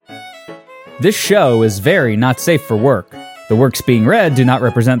This show is very not safe for work. The works being read do not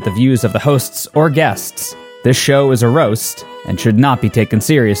represent the views of the hosts or guests. This show is a roast and should not be taken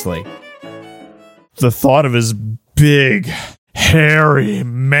seriously. The thought of his big, hairy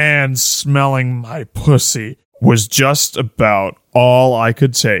man smelling my pussy was just about all I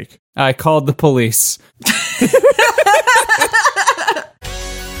could take. I called the police.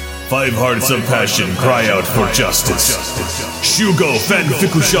 5 hearts of passion cry out for justice. Shugo Fan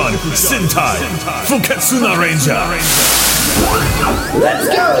Fikushan Sentai Fuketsuna Ranger. Let's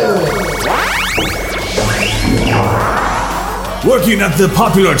go! Working at the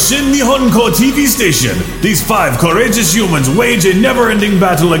popular Shin Nihonko TV station, these 5 courageous humans wage a never-ending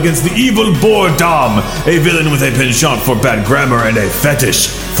battle against the evil Boar Dom, a villain with a penchant for bad grammar and a fetish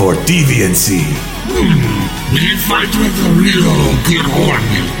for deviancy. We fight with a real good one.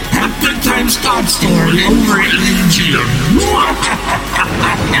 Big time Scott story over at Legion.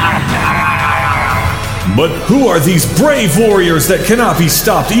 But who are these brave warriors that cannot be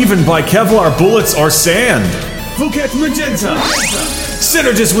stopped even by Kevlar bullets or sand? Phuket Magenta,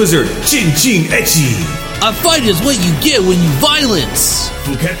 Synergist Wizard Jin Jing Echi. A fight is what you get when you violence.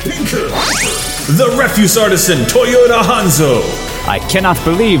 Phuket Pinker, the Refuse Artisan Toyota Hanzo. I cannot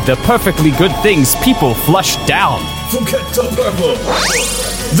believe the perfectly good things people flush down. Phuket Purple,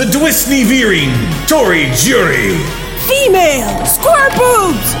 the Dwisney Veering Tori Jury. Female, square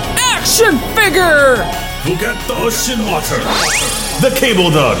boobs, action figure. Phuket the Ocean Water, the Cable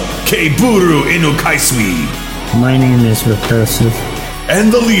Dog Keiburu Inukaisui. My name is Recursive.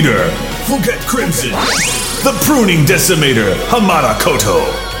 And the leader, Phuket Crimson, the Pruning Decimator Hamada Koto.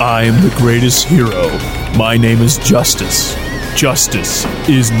 I am the greatest hero. My name is Justice. Justice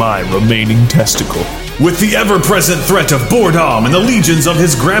is my remaining testicle. With the ever-present threat of Boredom and the legions of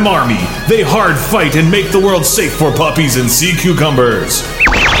his Gram army, they hard fight and make the world safe for puppies and sea cucumbers.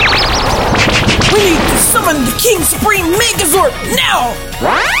 We need to summon the King Supreme Megazord now!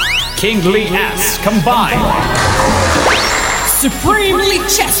 Kingly ass combine. Supremely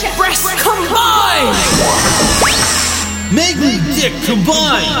chest breast combine! Make me dick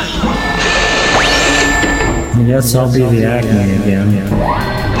combine. I guess I'll be the Acme again.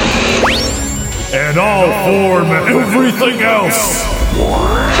 And I'll form everything else.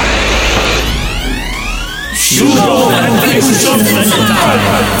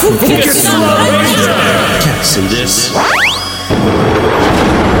 Cancel this.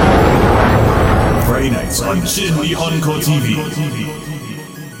 Friday nights on Shin Nihonko TV.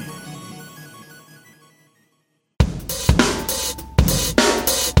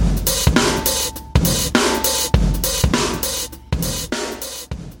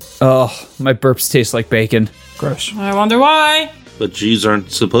 Oh, my burps taste like bacon. Gross. I wonder why. But Jews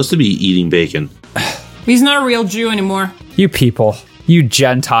aren't supposed to be eating bacon. He's not a real Jew anymore. You people. You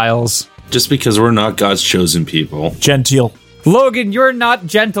Gentiles. Just because we're not God's chosen people. Genteel. Logan, you're not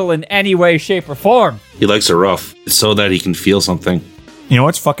gentle in any way, shape, or form. He likes it rough, so that he can feel something. You know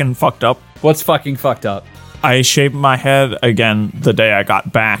what's fucking fucked up? What's fucking fucked up? I shaved my head again the day I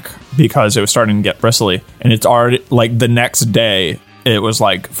got back because it was starting to get bristly. And it's already, like, the next day, it was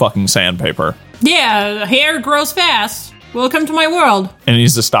like fucking sandpaper. Yeah, hair grows fast. Welcome to my world. It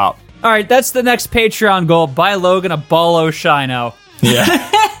needs to stop. All right, that's the next Patreon goal. Buy Logan a Bolo Shino. Yeah.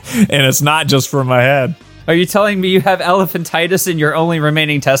 And it's not just for my head. Are you telling me you have elephantitis in your only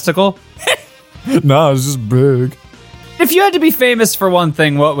remaining testicle? No, it's just big. If you had to be famous for one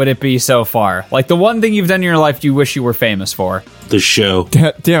thing, what would it be so far? Like the one thing you've done in your life you wish you were famous for? The show.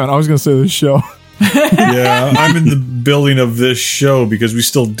 Damn it, I was going to say this show. Yeah, I'm in the building of this show because we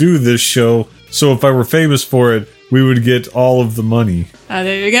still do this show. So if I were famous for it, we would get all of the money.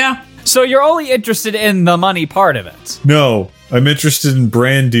 There you go. So you're only interested in the money part of it? No, I'm interested in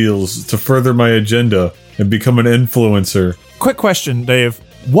brand deals to further my agenda and become an influencer. Quick question, Dave.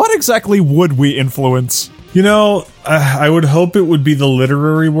 What exactly would we influence? You know, I would hope it would be the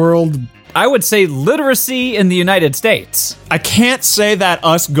literary world. I would say literacy in the United States. I can't say that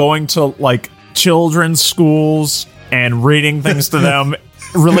us going to, like, children's schools and reading things to them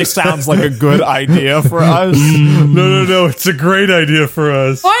really sounds like a good idea for us. No, it's a great idea for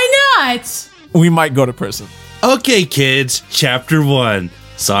us. Why not? We might go to prison. Okay, kids. Chapter 1.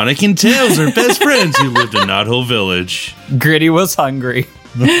 Sonic and Tails are best friends who lived in Knothole Village. Gritty was hungry.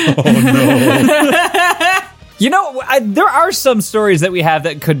 Oh, no. You know, there are some stories that we have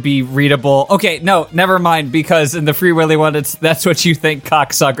that could be readable. Okay, no, never mind, because in the Free Willy one, that's what you think,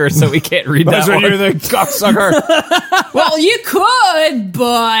 cocksucker, so we can't read that one. That's what you think, cocksucker. Well, you could,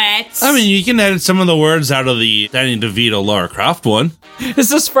 but... I mean, you can edit some of the words out of the Danny DeVito Lara Croft one.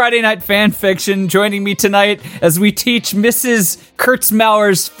 This is Friday Night Fan Fiction. Joining me tonight as we teach Mrs.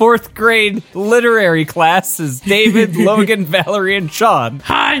 Kurtzmauer's 4th grade literary class is David, Logan, Valerie, and Sean.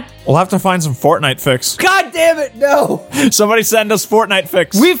 Hi. We'll have to find some Fortnite fix. God damn it, no! Somebody send us Fortnite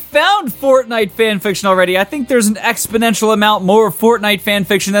fix. We've found Fortnite fan fiction already. I think there's an exponential amount more of Fortnite fan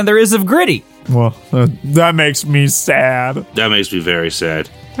fiction than there is of Gritty. Well, that makes me sad. That makes me very sad.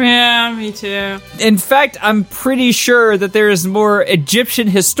 Yeah, me too. In fact, I'm pretty sure that there is more Egyptian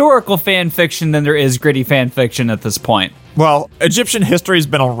historical fan fiction than there is Gritty fan fiction at this point. Well, Egyptian history's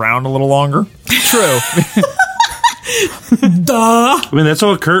been around a little longer. True. Duh. I mean, that's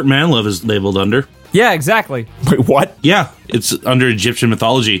what Kurt Manlove is labeled under. Yeah, exactly. Wait, what? Yeah, it's under Egyptian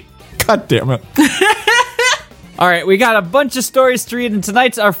mythology. God damn it. All right, we got a bunch of stories to read, and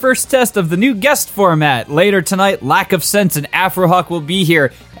tonight's our first test of the new guest format. Later tonight, Lack of Sense and Afrohawk will be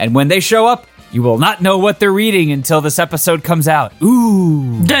here, and when they show up, you will not know what they're reading until this episode comes out.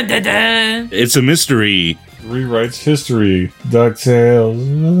 Ooh. Dun, dun, dun. It's a mystery. Rewrites history. DuckTales.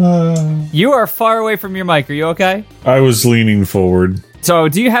 You are far away from your mic. Are you okay? I was leaning forward. So,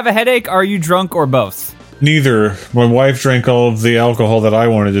 do you have a headache? Are you drunk, or both? Neither. My wife drank all of the alcohol that I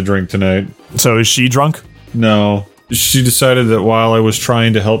wanted to drink tonight. So is she drunk? No. She decided that while I was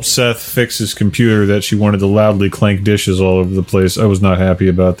trying to help Seth fix his computer that she wanted to loudly clank dishes all over the place. I was not happy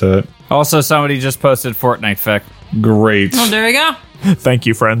about that. Also, somebody just posted Fortnite fic. Great. Well, there we go. Thank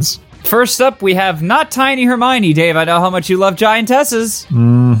you, friends. First up, we have Not Tiny Hermione. Dave, I know how much you love giantesses.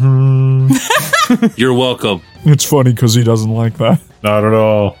 You're welcome. It's funny because he doesn't like that. Not at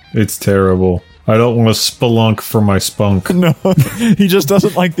all. It's terrible. I don't want to spelunk for my spunk. No, he just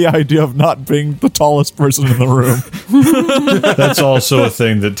doesn't like the idea of not being the tallest person in the room. That's also a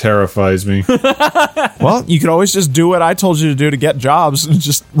thing that terrifies me. Well, you could always just do what I told you to do to get jobs and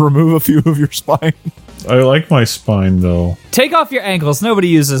just remove a few of your spine. I like my spine, though. Take off your ankles. Nobody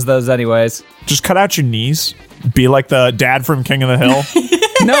uses those anyways. Just cut out your knees. Be like the dad from King of the Hill.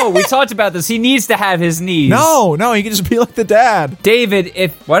 No, we talked about this. He needs to have his knees. No, he can just be like the dad.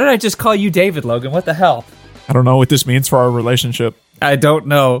 David, why did I just call you David, Logan? What the hell? I don't know what this means for our relationship. I don't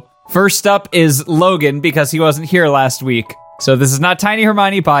know. First up is Logan, because he wasn't here last week. So this is Not Tiny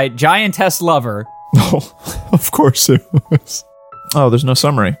Hermione by Giantess Lover. Oh, of course it was. Oh, there's no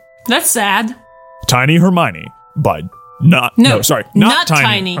summary. That's sad. Tiny Hermione by not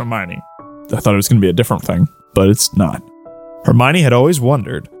Tiny Hermione. I thought it was going to be a different thing, but it's not. Hermione had always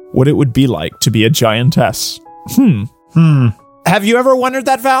wondered what it would be like to be a giantess. Have you ever wondered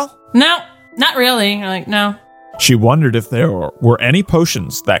that, Val? No, not really. No. She wondered if there were any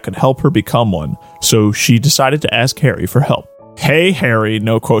potions that could help her become one, so she decided to ask Harry for help. Hey, Harry,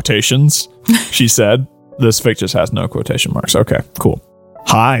 no quotations, she said. This fic just has no quotation marks. Okay, cool.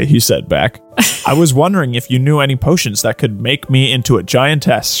 Hi, he said back. I was wondering if you knew any potions that could make me into a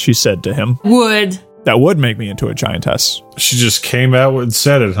giantess, she said to him. That would make me into a giantess. She just came out and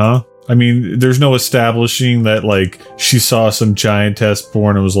said it, huh? I mean, there's no establishing that, like, she saw some giantess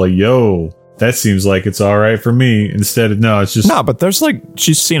porn and was like, yo, that seems like it's all right for me. Instead, no, it's just... No, but there's like,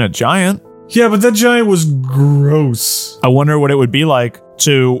 she's seen a giant. Yeah, but that giant was gross. I wonder what it would be like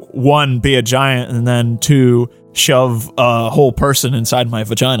to, 1, be a giant, and then 2, shove a whole person inside my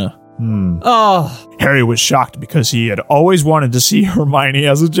vagina. Oh. Harry was shocked because he had always wanted to see Hermione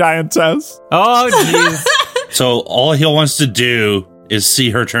as a giantess. Oh, jeez. So all he wants to do is see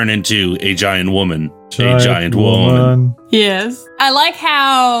her turn into a giant woman. A giant woman. Yes. I like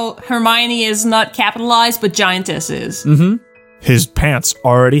how Hermione is not capitalized, but giantess is. Mm-hmm. His pants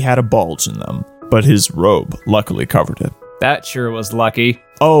already had a bulge in them, but his robe luckily covered it. That sure was lucky.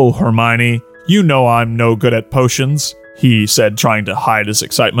 Oh, Hermione, you know I'm no good at potions, he said, trying to hide his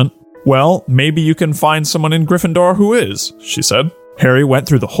excitement. Well, maybe you can find someone in Gryffindor who is, she said. Harry went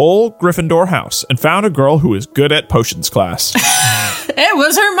through the whole Gryffindor house and found a girl who was good at potions class. It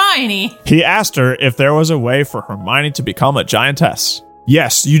was Hermione. He asked her if there was a way for Hermione to become a giantess.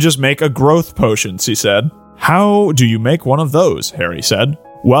 Yes, you just make a growth potion, she said. How do you make one of those? Harry said.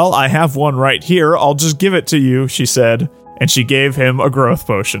 Well, I have one right here. I'll just give it to you, she said. And she gave him a growth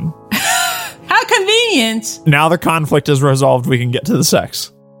potion. How convenient. Now the conflict is resolved, we can get to the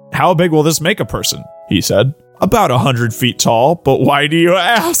sex. How big will this make a person? He said. About 100 feet tall, but why do you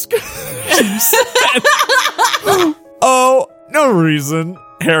ask? Oh, no reason,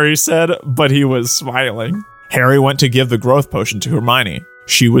 Harry said, but he was smiling. Harry went to give the growth potion to Hermione.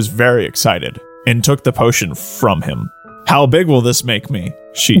 She was very excited. and took the potion from him. How big will this make me?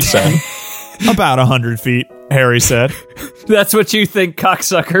 She said. About 100 feet, Harry said. That's what you think,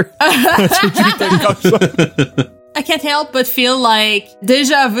 cocksucker. I can't help but feel like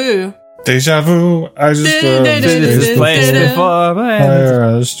deja vu. Deja vu. I just This place before my eyes. fire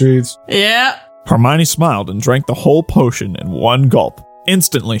on the streets. Yeah. Hermione smiled and drank the whole potion in one gulp.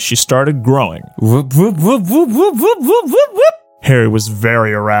 Instantly, she started growing. Whoop, whoop, whoop, whoop, whoop, whoop, whoop, whoop, whoop. Harry was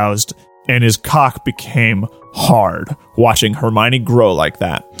very aroused, and his cock became hard, watching Hermione grow like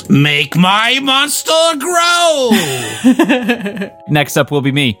that. Make my monster grow! Next up will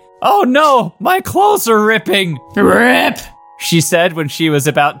be me. Oh no, my clothes are ripping. Rip. She said when she was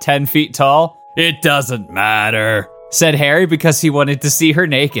about 10 feet tall. It doesn't matter, said Harry because he wanted to see her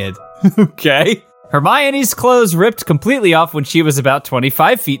naked. Okay. Hermione's clothes ripped completely off when she was about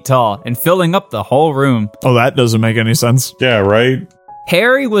 25 feet tall and filling up the whole room. Oh, that doesn't make any sense. Yeah, right?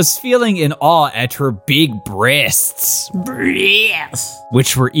 Harry was feeling in awe at her big breasts,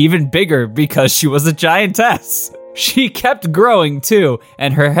 which were even bigger because she was a giantess. She kept growing too,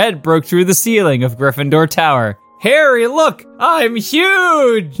 and her head broke through the ceiling of Gryffindor Tower. Harry, look, I'm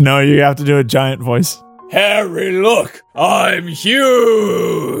huge! No, you have to do a giant voice. Harry, look, I'm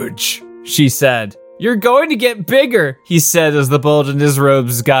huge! She said. You're going to get bigger, he said as the bulge in his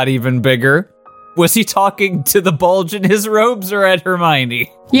robes got even bigger. Was he talking to the bulge in his robes or at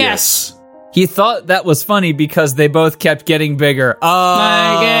Hermione? Yes. He thought that was funny because they both kept getting bigger. Oh,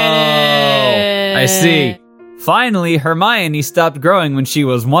 I get it. I see. Finally, Hermione stopped growing when she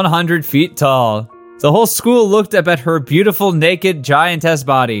was 100 feet tall. The whole school looked up at her beautiful, naked, giantess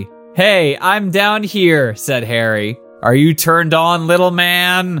body. Hey, I'm down here, said Harry. Are you turned on, little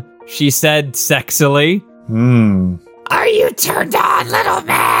man? She said sexily. Are you turned on, little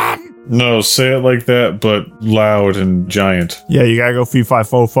man? No, say it like that, but loud and giant. Yeah, you gotta go fee fi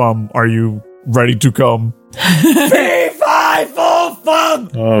fo fum. Are you ready to come? Fee, fi, fo, fum!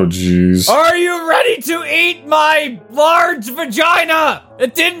 Oh, jeez. Are you ready to eat my large vagina?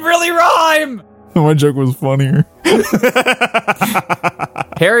 It didn't really rhyme. My joke was funnier.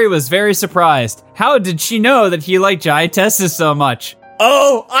 Harry was very surprised. How did she know that he liked giantesses so much?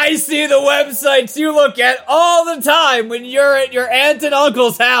 Oh, I see the websites you look at all the time when you're at your aunt and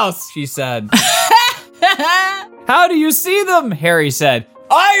uncle's house, she said. How do you see them? Harry said.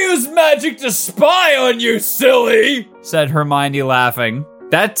 I use magic to spy on you, silly, said Hermione, laughing.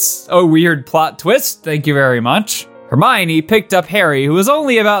 That's a weird plot twist, thank you very much. Hermione picked up Harry, who was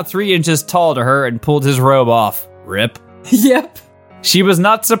only about 3 inches tall to her, and pulled his robe off. Rip. Yep. She was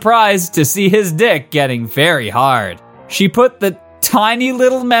not surprised to see his dick getting very hard. She put the tiny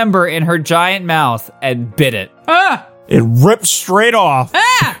little member in her giant mouth and bit it. It ripped straight off.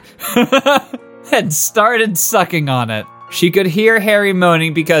 And started sucking on it. She could hear Harry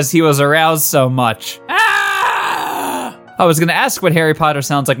moaning because he was aroused so much. I was going to ask what Harry Potter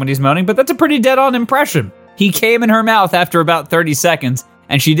sounds like when he's moaning, but that's a pretty dead-on impression. He came in her mouth after about 30 seconds,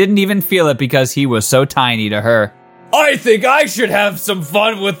 and she didn't even feel it because he was so tiny to her. I think I should have some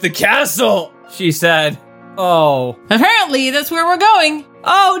fun with the castle, she said. Oh. Apparently, that's where we're going.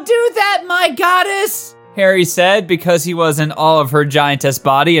 Oh, do that, my goddess, Harry said because he was in awe of her giantess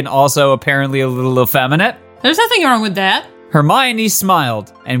body and also apparently a little effeminate. There's nothing wrong with that. Hermione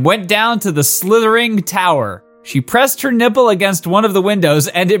smiled and went down to the slithering tower. She pressed her nipple against one of the windows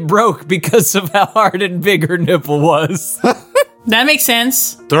and it broke because of how hard and big her nipple was. That makes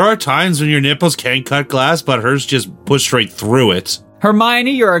sense. There are times when your nipples can cut glass, but hers just push straight through it.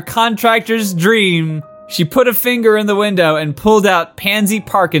 Hermione, you're a contractor's dream. She put a finger in the window and pulled out Pansy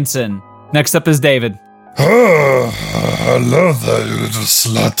Parkinson. Next up is David. I love that little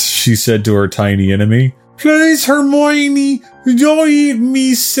slut, She said to her tiny enemy. Please, Hermione, don't eat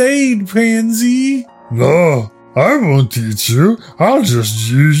me, Sade, Pansy. No, I won't eat you. I'll just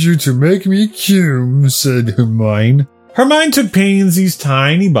use you to make me cum, said Hermione. Hermione took Pansy's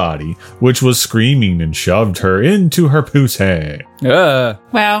tiny body, which was screaming, and shoved her into her pussy.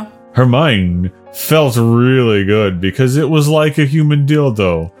 Wow. Hermione felt really good because it was like a human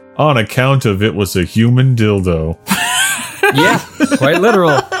dildo. On account of it was a human dildo. Yeah, quite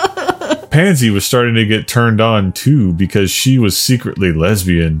literal. Pansy was starting to get turned on too because she was secretly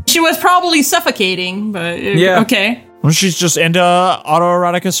lesbian. She was probably suffocating, but Yeah. okay. Well, she's just into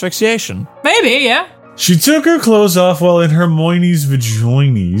autoerotic asphyxiation. Maybe, yeah. She took her clothes off while in Hermione's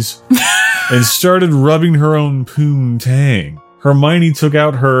vaginas and started rubbing her own poontang. Hermione took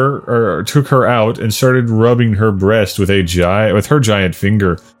her out and started rubbing her breast with her giant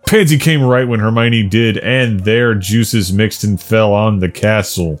finger. Pansy came right when Hermione did, and their juices mixed and fell on the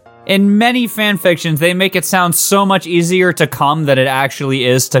castle. In many fanfictions, they make it sound so much easier to come than it actually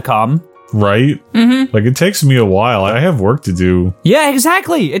is to come. right? Mm-hmm. Like, it takes me a while. I have work to do. Yeah,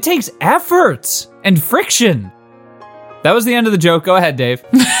 exactly. It takes effort and friction. That was the end of the joke. Go ahead, Dave.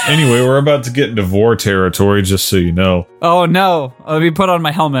 Anyway, we're about to get into Vor territory, just so you know. Oh, no. Let me put on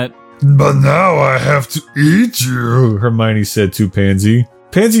my helmet. But now I have to eat you. Hermione said to Pansy.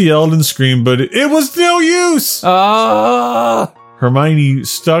 Pansy yelled and screamed, but it was no use. Hermione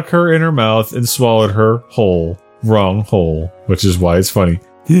stuck her in her mouth and swallowed her whole. Wrong hole, which is why it's funny.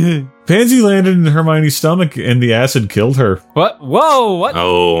 Pansy landed in Hermione's stomach and the acid killed her. What? Whoa, what?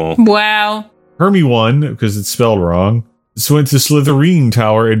 Oh. Wow. Hermy won, because it's spelled wrong. So went to Slytherin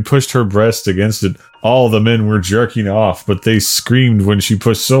Tower and pushed her breast against it. All the men were jerking off, but they screamed when she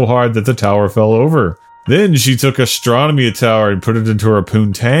pushed so hard that the tower fell over. Then she took Astronomia Tower and put it into her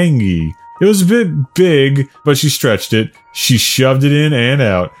Poontangi. It was a bit big, but she stretched it. She shoved it in and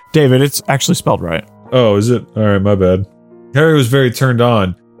out. David, it's actually spelled right. Oh, is it? Alright, my bad. Harry was very turned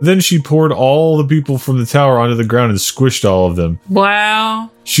on. Then she poured all the people from the tower onto the ground and squished all of them.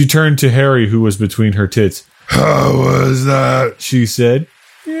 Wow. She turned to Harry, who was between her tits. How was that? She said.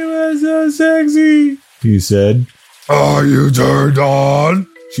 It was so sexy, he said. Are you turned on?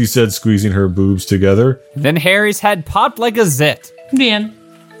 She said, squeezing her boobs together. Then Harry's head popped like a zit. The end.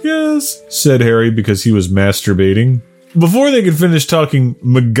 Yes, said Harry because he was masturbating. Before they could finish talking,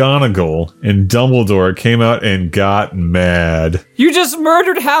 McGonagall and Dumbledore came out and got mad. You just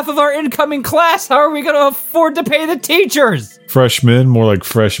murdered half of our incoming class. How are we going to afford to pay the teachers? Freshmen, more like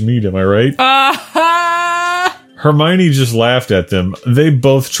fresh meat, am I right? Hermione just laughed at them. They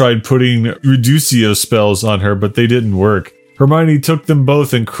both tried putting Reducio spells on her, but they didn't work. Hermione took them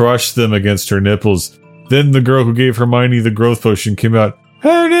both and crushed them against her nipples. Then the girl who gave Hermione the growth potion came out.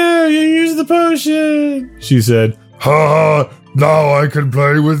 Oh no, you used the potion, she said. Ha ha, now I can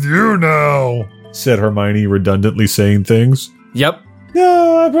play with you now, said Hermione, redundantly saying things. Yep.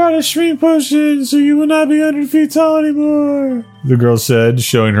 No, I brought a shrink potion, so you will not be 100 feet tall anymore, the girl said,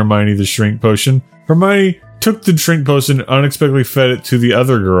 showing Hermione the shrink potion. Hermione took the shrink potion and unexpectedly fed it to the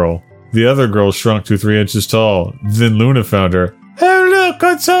other girl. The other girl shrunk to 3 inches tall. Then Luna found her. Oh look,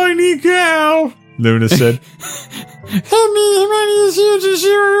 a tiny girl, Luna said. Help me, Hermione is here to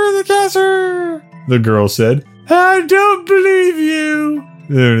show the castle, the girl said. I don't believe you,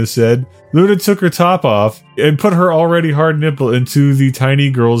 Luna said. Luna took her top off and put her already hard nipple into the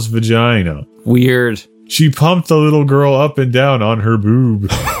tiny girl's vagina. Weird. She pumped the little girl up and down on her boob.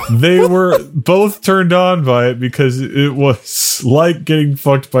 They were both turned on by it because it was like getting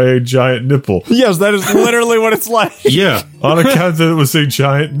fucked by a giant nipple. Yes, that is literally what it's like. Yeah. On account that it was a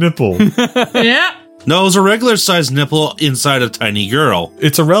giant nipple. Yeah. No, it was a regular sized nipple inside a tiny girl.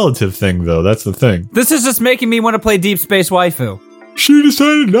 It's a relative thing, though. That's the thing. This is just making me want to play Deep Space Waifu. She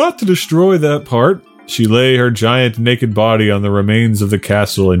decided not to destroy that part. She lay her giant naked body on the remains of the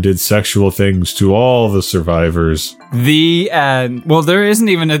castle and did sexual things to all the survivors. The end. Well, there isn't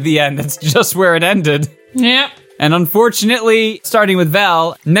even a the end. That's just where it ended. Yep. And unfortunately, starting with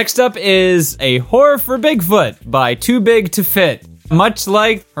Val, next up is A Horror for Bigfoot by Too Big to Fit. Much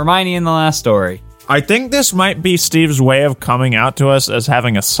like Hermione in the last story. I think this might be Steve's way of coming out to us as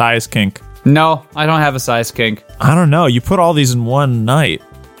having a size kink. No, I don't have a size kink. I don't know. You put all these in one night.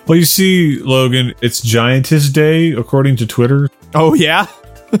 Well, you see, Logan, it's Giantess Day, according to Twitter. Oh, yeah?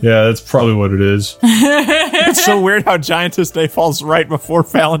 Yeah, that's probably what it is. It's so weird how Giantess Day falls right before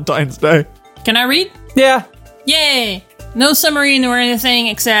Valentine's Day. Can I read? Yeah. Yay! No summary nor anything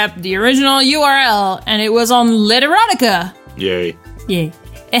except the original URL, and it was on Literotica. Yay. Yay.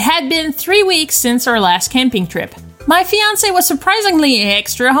 It had been 3 weeks since our last camping trip. My fiancé was surprisingly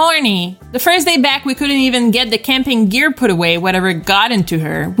extra horny. The first day back, we couldn't even get the camping gear put away, whatever got into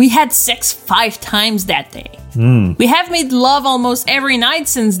her. We had sex 5 times that day. We have made love almost every night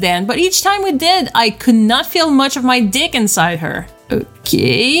since then, but each time we did, I could not feel much of my dick inside her.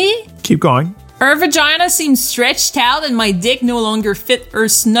 Okay? Keep going. Her vagina seemed stretched out and my dick no longer fit her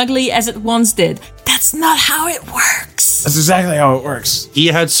snugly as it once did. That's not how it works. That's exactly how it works. He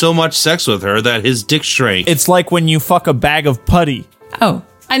had so much sex with her that his dick shrank. It's like when you fuck a bag of putty. Oh,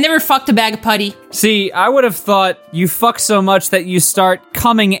 I never fucked a bag of putty. See, I would have thought you fuck so much that you start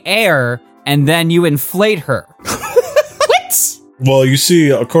coming air and then you inflate her. What? Well, you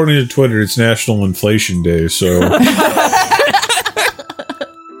see, according to Twitter, it's National Inflation Day, so...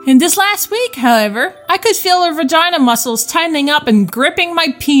 In this last week, however, I could feel her vagina muscles tightening up and gripping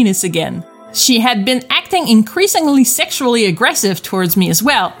my penis again. She had been acting increasingly sexually aggressive towards me as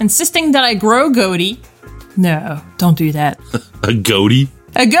well, insisting that I grow a goatee. No, don't do that. A goatee?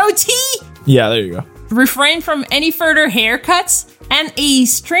 A goatee? Yeah, there you go. refrain from any further haircuts, and a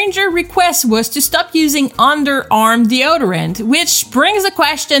stranger request was to stop using underarm deodorant, which brings the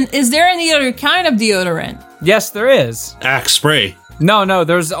question, is there any other kind of deodorant? Yes, there is. Axe spray. No,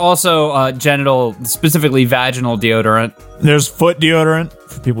 there's also genital, specifically vaginal deodorant. There's foot deodorant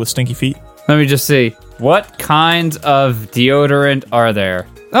for people with stinky feet. Let me just see. What kinds of deodorant are there?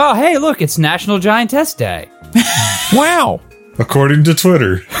 Oh, hey, look, it's National Giantess Day. Wow. According to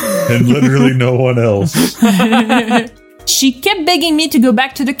Twitter, and literally no one else. She kept begging me to go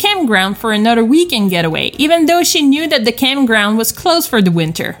back to the campground for another weekend getaway, even though she knew that the campground was closed for the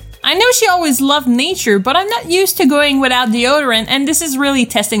winter. I know she always loved nature, but I'm not used to going without deodorant, and this is really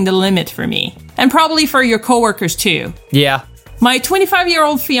testing the limit for me. And probably for your coworkers too. Yeah. My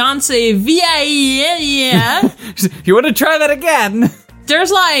 25-year-old fiance, Via. You want to try that again?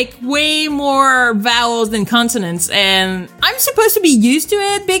 There's like way more vowels than consonants, and I'm supposed to be used to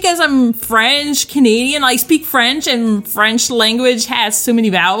it because I'm French Canadian. I speak French, and French language has so many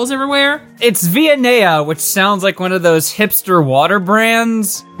vowels everywhere. It's Viennea, which sounds like one of those hipster water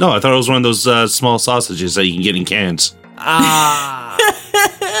brands. No, I thought it was one of those small sausages that you can get in cans.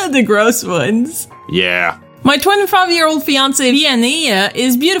 The gross ones. Yeah. My 25-year-old fiance, Viennea,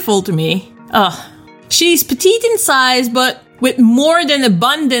 is beautiful to me. She's petite in size, but with more than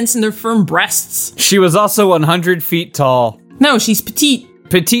abundance in her firm breasts. She was also 100 feet tall. No, she's petite.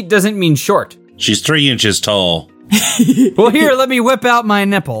 Petite doesn't mean short. She's 3 inches tall. Well, here, let me whip out my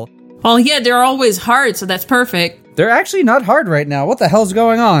nipple. Well, yeah, they're always hard, so that's perfect. They're actually not hard right now. What the hell's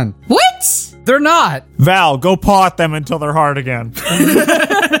going on? What? They're not. Val, go paw at them until they're hard again.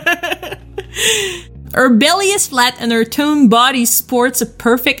 Her belly is flat and her toned body sports a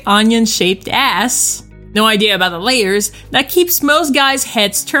perfect onion-shaped ass. No idea about the layers. That keeps most guys'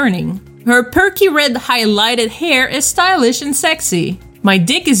 heads turning. Her perky red highlighted hair is stylish and sexy. My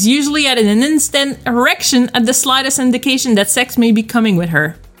dick is usually at an instant erection at the slightest indication that sex may be coming with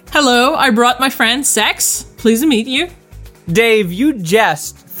her. Hello, I brought my friend Sex. Pleased to meet you. Dave, you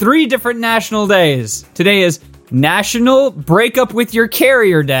jest 3 different national days. Today is National Break Up With Your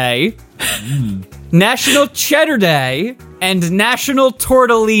Carrier Day, National Cheddar Day, and National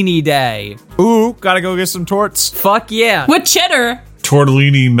Tortellini Day. Ooh, gotta go get some torts. Fuck yeah. With cheddar.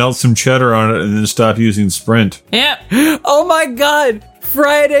 Tortellini, melt some cheddar on it, and then stop using Sprint. Yep. Oh my god.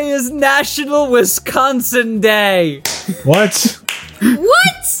 Friday is National Wisconsin Day. What?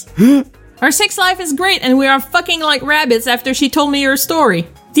 What? Our sex life is great and we are fucking like rabbits after she told me her story.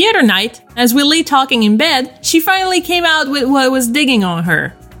 The other night, as we lay talking in bed, she finally came out with what was digging on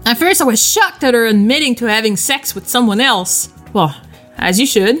her. At first I was shocked at her admitting to having sex with someone else. Well, as you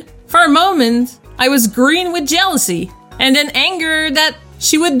should. For a moment, I was green with jealousy, and then anger that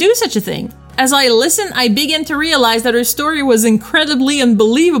she would do such a thing. As I listened, I began to realize that her story was incredibly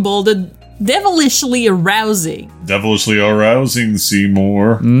unbelievable, devilishly arousing. Devilishly arousing,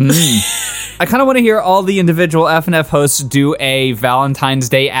 Seymour. I kind of want to hear all the individual FNF hosts do a Valentine's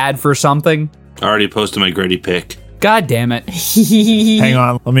Day ad for something. I already posted my Grady pic. God damn it. Hang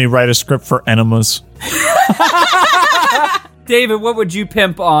on, let me write a script for enemas. David, what would you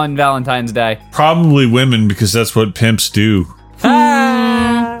pimp on Valentine's Day? Probably women, because that's what pimps do.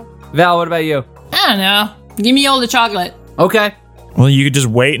 Val, what about you? I don't know. Give me all the chocolate. Okay. Well, you could just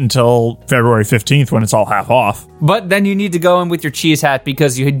wait until February 15th when it's all half off. But then you need to go in with your cheese hat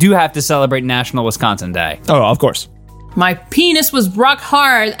because you do have to celebrate National Wisconsin Day. Oh, of course. My penis was rock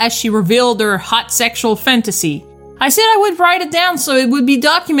hard as she revealed her hot sexual fantasy. I said I would write it down so it would be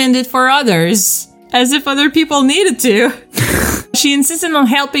documented for others. As if other people needed to. She insisted on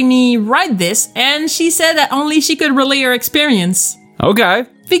helping me write this, and she said that only she could relay her experience. Okay.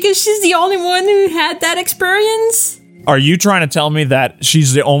 Because she's the only one who had that experience? Are you trying to tell me that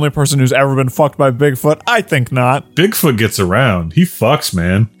she's the only person who's ever been fucked by Bigfoot? I think not. Bigfoot gets around. He fucks,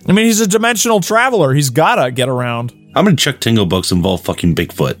 man. I mean, he's a dimensional traveler. He's gotta get around. How many Chuck Tingle books involve fucking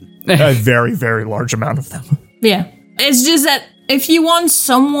Bigfoot? A very, very large amount of them. Yeah. It's just that if you want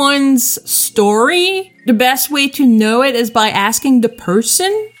someone's story, the best way to know it is by asking the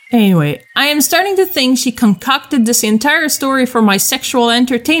person. Anyway, I am starting to think she concocted this entire story for my sexual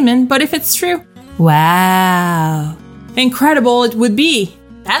entertainment, but if it's true, wow. Incredible it would be.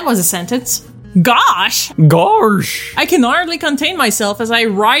 That was a sentence. Gosh! Gosh! I can hardly contain myself as I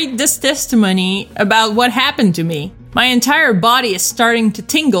write this testimony about what happened to me. My entire body is starting to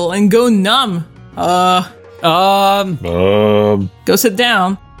tingle and go numb. Go sit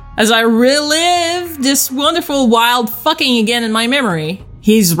down. As I relive this wonderful wild fucking again in my memory.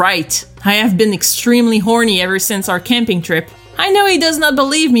 He's right. I have been extremely horny ever since our camping trip. I know he does not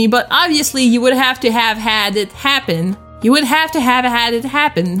believe me, but obviously you would have to have had it happen. You would have to have had it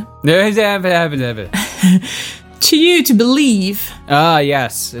happen. To you to believe. Ah,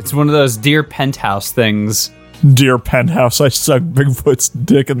 yes. It's one of those Dear Penthouse things. Dear Penthouse, I sucked Bigfoot's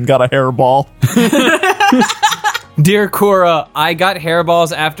dick and got a hairball. Dear Cora, I got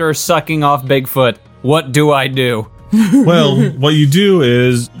hairballs after sucking off Bigfoot. What do I do? Well, what you do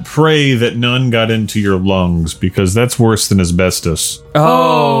is pray that none got into your lungs, because that's worse than asbestos.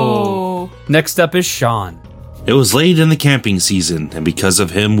 Oh. Next up is Sean. It was late in the camping season, and because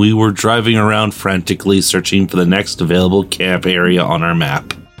of him, we were driving around frantically searching for the next available camp area on our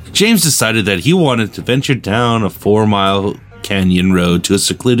map. James decided that he wanted to venture down a 4-mile canyon road to a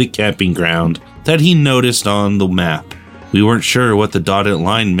secluded camping ground that he noticed on the map. We weren't sure what the dotted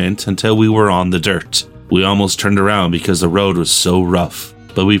line meant until we were on the dirt. We almost turned around because the road was so rough,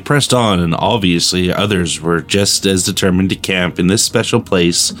 but we pressed on, and obviously others were just as determined to camp in this special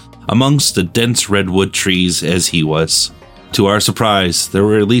place amongst the dense redwood trees as he was. To our surprise, there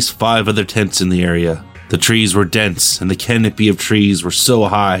were at least 5 other tents in the area. The trees were dense, and the canopy of trees were so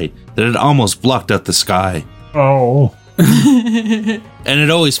high that it almost blocked out the sky. Oh. And it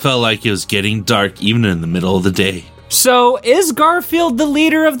always felt like it was getting dark even in the middle of the day. So, is Garfield the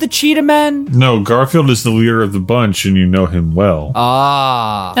leader of the Cheetah Men? No, Garfield is the leader of the bunch, and you know him well.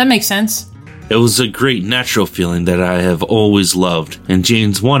 Ah. That makes sense. It was a great natural feeling that I have always loved, and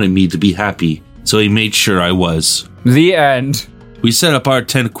James wanted me to be happy, so he made sure I was. The end. We set up our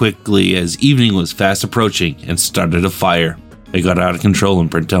tent quickly as evening was fast approaching and started a fire. It got out of control and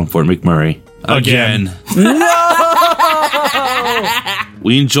burnt down Fort McMurray. Again.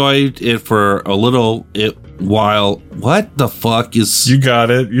 We enjoyed it for a little while. What the fuck is... You got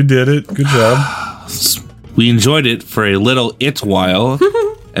it. You did it. Good job. We enjoyed it for a little while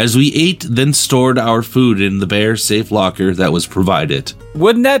as we ate, then stored our food in the bear safe locker that was provided.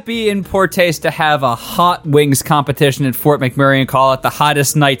 Wouldn't that be in poor taste to have a hot wings competition at Fort McMurray and call it the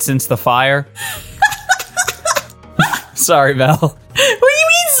hottest night since the fire? Sorry, Val. What do you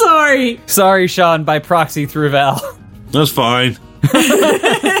mean, sorry? Sorry, Sean, by proxy through Val. That's fine.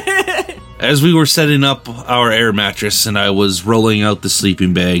 As we were setting up our air mattress and I was rolling out the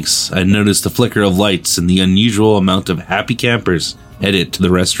sleeping bags, I noticed the flicker of lights and the unusual amount of happy campers headed to the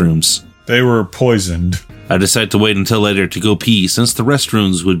restrooms. They were poisoned. I decided to wait until later to go pee since the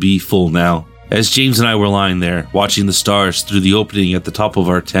restrooms would be full now. As James and I were lying there, watching the stars through the opening at the top of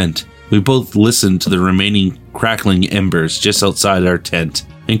our tent, we both listened to the remaining crackling embers just outside our tent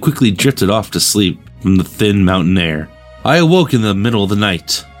and quickly drifted off to sleep from the thin mountain air. I awoke in the middle of the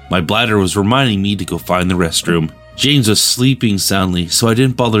night. My bladder was reminding me to go find the restroom. James was sleeping soundly, so I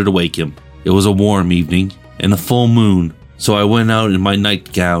didn't bother to wake him. It was a warm evening and a full moon, so I went out in my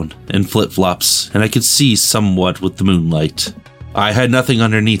nightgown and flip-flops, and I could see somewhat with the moonlight. I had nothing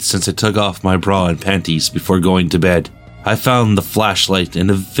underneath since I took off my bra and panties before going to bed. I found the flashlight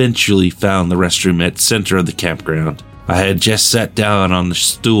and eventually found the restroom at the center of the campground. I had just sat down on the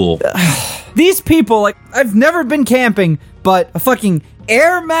stool. These people, I've never been camping, but a fucking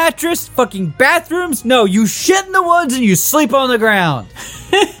air mattress, fucking bathrooms? No, you shit in the woods and you sleep on the ground.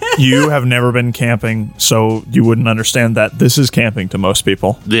 You have never been camping, so you wouldn't understand that this is camping to most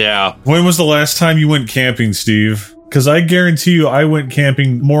people. Yeah. When was the last time you went camping, Steve? Because I guarantee you I went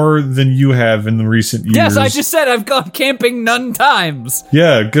camping more than you have in the recent years. Yes, I just said I've gone camping none times.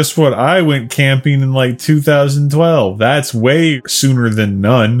 Yeah, guess what? I went camping in 2012. That's way sooner than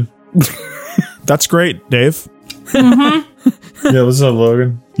none. That's great, Dave. Yeah, what's up,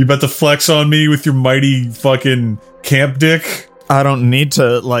 Logan? You about to flex on me with your mighty fucking camp dick? I don't need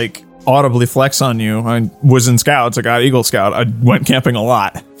to, audibly flex on you. I was in Scouts. I got Eagle Scout. I went camping a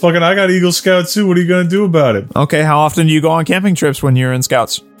lot. Fucking, I got Eagle Scout too. What are you gonna do about it? Okay, how often do you go on camping trips when you're in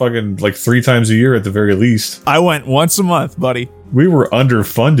Scouts? Fucking 3 times a year at the very least. I went once a month, buddy. We were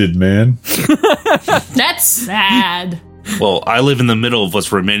underfunded, man. That's sad. Well, I live in the middle of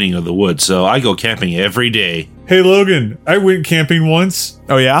what's remaining of the woods, so I go camping every day. Hey, Logan, I went camping once.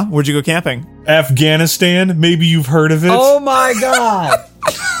 Oh, yeah? Where'd you go camping? Afghanistan. Maybe you've heard of it. Oh my god.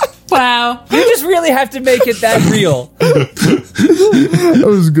 Wow. You just really have to make it that real. That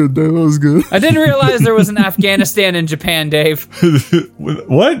was good, Dave. That was good. I didn't realize there was an Afghanistan in Japan, Dave.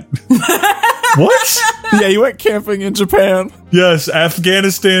 What? What? Yeah, you went camping in Japan. Yes,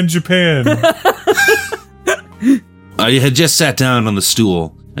 Afghanistan, Japan. I had just sat down on the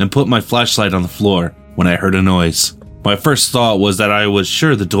stool and put my flashlight on the floor when I heard a noise. My first thought was that I was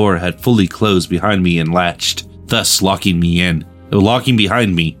sure the door had fully closed behind me and latched, thus locking me in. Locking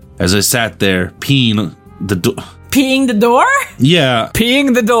behind me as I sat there peeing the door. Peeing the door? Yeah.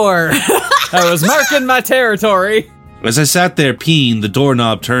 Peeing the door. I was marking my territory. As I sat there peeing, the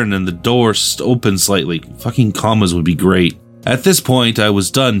doorknob turned and the door opened slightly. Fucking commas would be great. At this point, I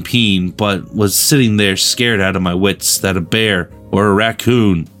was done peeing, but was sitting there scared out of my wits that a bear or a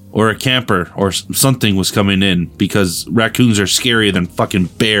raccoon or a camper or something was coming in, because raccoons are scarier than fucking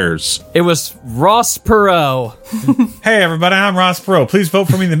bears. It was Ross Perot. Hey, everybody, I'm Ross Perot. Please vote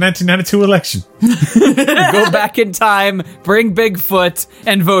for me in the 1992 election. Go back in time, bring Bigfoot,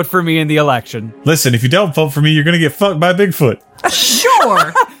 and vote for me in the election. Listen, if you don't vote for me, you're going to get fucked by Bigfoot.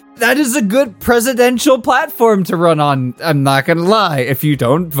 Sure. That is a good presidential platform to run on. I'm not going to lie. If you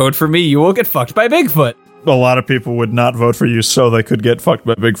don't vote for me, you will get fucked by Bigfoot. A lot of people would not vote for you so they could get fucked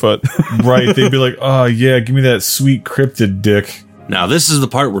by Bigfoot. Right, they'd be like, oh yeah, give me that sweet cryptid dick. Now, this is the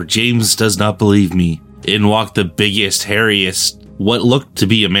part where James does not believe me. In walked the biggest, hairiest, what looked to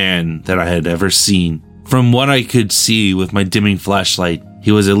be a man that I had ever seen. From what I could see with my dimming flashlight,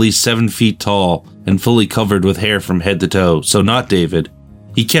 he was at least 7 feet tall and fully covered with hair from head to toe, so not David.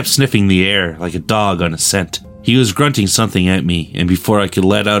 He kept sniffing the air like a dog on a scent. He was grunting something at me, and before I could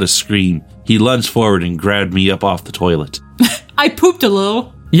let out a scream, he lunged forward and grabbed me up off the toilet. I pooped a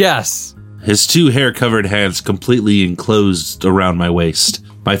little. Yes. His 2 hair-covered hands completely enclosed around my waist.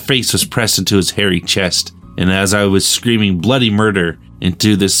 My face was pressed into his hairy chest, and as I was screaming bloody murder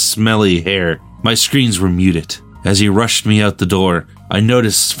into this smelly hair, my screams were muted. As he rushed me out the door, I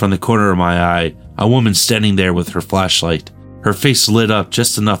noticed from the corner of my eye a woman standing there with her flashlight. Her face lit up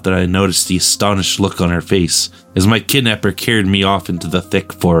just enough that I noticed the astonished look on her face as my kidnapper carried me off into the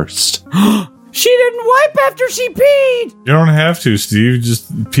thick forest. She didn't wipe after she peed! You don't have to, Steve.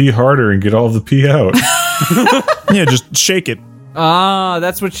 Just pee harder and get all the pee out. Yeah, just shake it. Ah,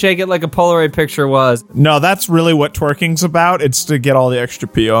 that's what Shake It Like a Polaroid picture was. No, that's really what twerking's about. It's to get all the extra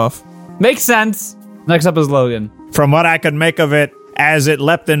pee off. Makes sense. Next up is Logan. From what I could make of it, as it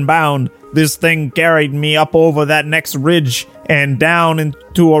leapt and bound, this thing carried me up over that next ridge and down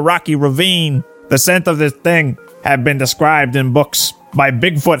into a rocky ravine. The scent of this thing had been described in books by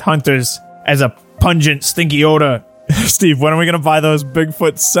Bigfoot hunters as a pungent, stinky odor. Steve, when are we going to buy those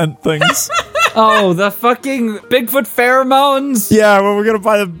Bigfoot scent things? Oh, the fucking Bigfoot pheromones? Yeah, when we're going to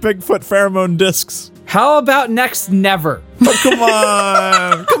buy the Bigfoot pheromone discs. How about next never? Oh, come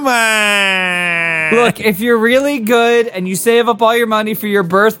on. Come on. Look, if you're really good and you save up all your money for your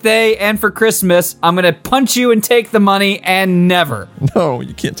birthday and for Christmas, I'm going to punch you and take the money and never. No,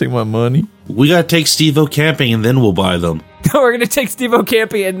 you can't take my money. We gotta take Steve-O camping and then we'll buy them. We're going to take Steve-O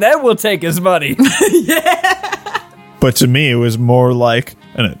camping and then we'll take his money. But to me, it was more like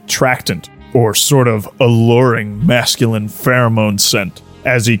an attractant or sort of alluring masculine pheromone scent.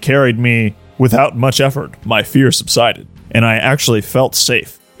 As he carried me without much effort, my fear subsided, and I actually felt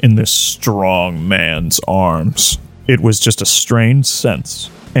safe in this strong man's arms. It was just a strange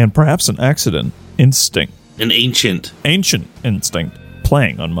sense, and perhaps an accident, instinct, An ancient. ancient instinct,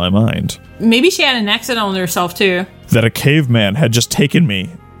 playing on my mind. Maybe she had an accident on herself, too. That a caveman had just taken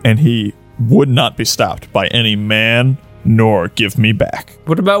me, and he would not be stopped by any man, nor give me back.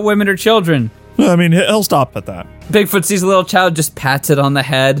 What about women or children? I mean, he'll stop at that. Bigfoot sees a little child, just pats it on the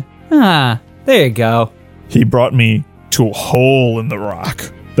head. Ah, there you go. He brought me to a hole in the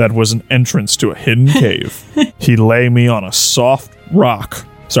rock that was an entrance to a hidden cave. He lay me on a soft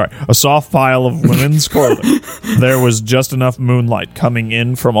pile of women's clothing. There was just enough moonlight coming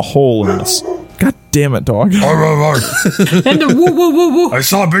in from a hole in this. God damn it, dog. Arr, arr, arr. And the woo woo woo woo. I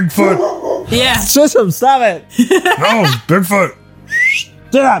saw Bigfoot. Yeah. System, stop it. No, Bigfoot.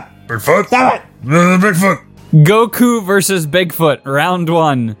 Stop. Bigfoot. Stop it. Bigfoot. Goku versus Bigfoot, round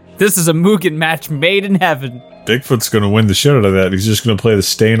 1. This is a Mugen match made in heaven. Bigfoot's going to win the shit out of that. He's just going to play the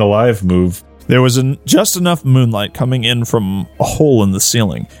staying alive move. There was just enough moonlight coming in from a hole in the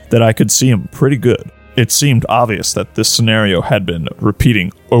ceiling that I could see him pretty good. It seemed obvious that this scenario had been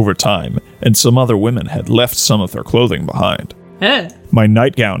repeating over time, and some other women had left some of their clothing behind. My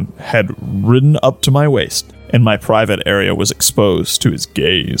nightgown had ridden up to my waist, and my private area was exposed to his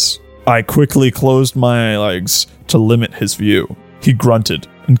gaze. I quickly closed my legs to limit his view. He grunted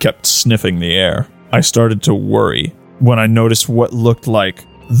and kept sniffing the air. I started to worry when I noticed what looked like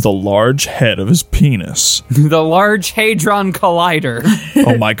the large head of his penis. The Large Hadron Collider.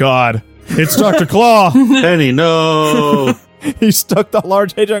 Oh my god. It's Dr. Claw! Penny, no! He stuck the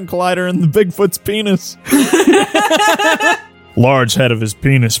Large Hadron Collider in the Bigfoot's penis. Large head of his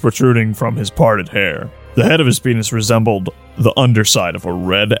penis protruding from his parted hair. The head of his penis resembled the underside of a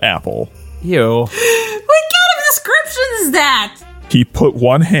red apple. Ew. What kind of description is that? He put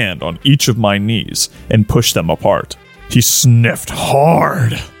one hand on each of my knees and pushed them apart. He sniffed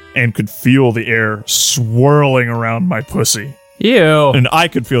hard and could feel the air swirling around my pussy. Ew. And I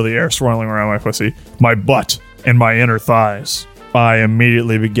could feel the air swirling around my pussy, my butt, and my inner thighs. I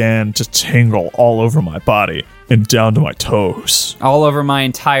immediately began to tingle all over my body, and down to my toes. All over my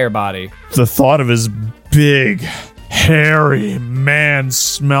entire body. The thought of his big, hairy man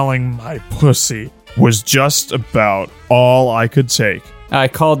smelling my pussy was just about all I could take. I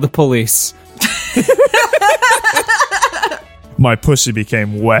called the police. My pussy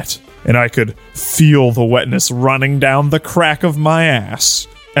became wet, and I could feel the wetness running down the crack of my ass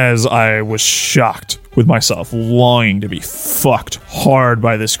as I was shocked with myself, longing to be fucked hard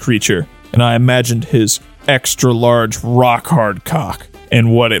by this creature. And I imagined his extra large rock hard cock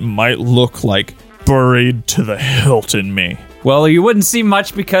and what it might look like buried to the hilt in me. Well, you wouldn't see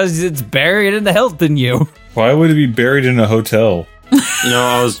much because it's buried in the hilt in you. Why would it be buried in a hotel?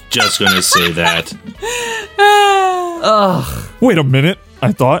 I was just going to say that. Ugh. Wait a minute,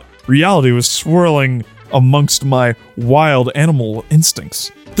 I thought. Reality was swirling amongst my wild animal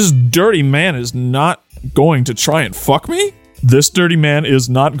instincts. This dirty man is not going to try and fuck me? This dirty man is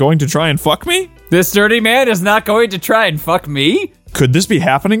not going to try and fuck me? This dirty man is not going to try and fuck me? Could this be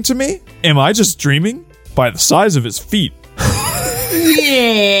happening to me? Am I just dreaming? By the size of his feet.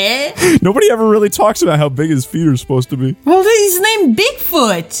 Yeah. Nobody ever really talks about how big his feet are supposed to be. Well, he's named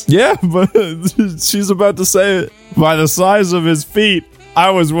Bigfoot. Yeah, but she's about to say it. By the size of his feet, I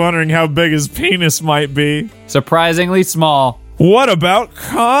was wondering how big his penis might be. Surprisingly small. What about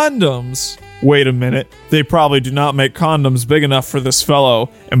condoms? Wait a minute. They probably do not make condoms big enough for this fellow.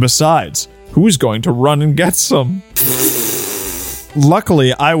 And besides, who's going to run and get some?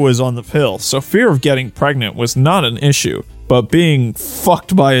 Luckily, I was on the pill, so fear of getting pregnant was not an issue. But being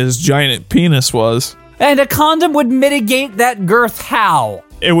fucked by his giant penis was. And a condom would mitigate that girth how?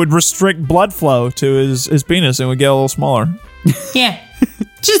 It would restrict blood flow to his penis and would get a little smaller. Yeah.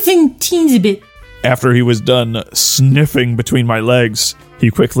 Just in teens a bit. After he was done sniffing between my legs, he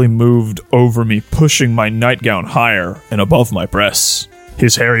quickly moved over me, pushing my nightgown higher and above my breasts.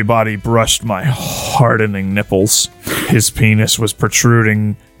 His hairy body brushed my hardening nipples. His penis was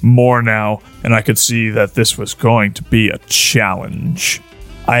protruding more now, and I could see that this was going to be a challenge.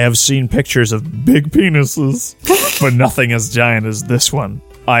 I have seen pictures of big penises, but nothing as giant as this one.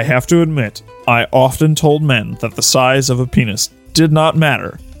 I have to admit, I often told men that the size of a penis did not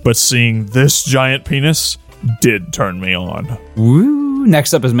matter, but seeing this giant penis did turn me on. Woo,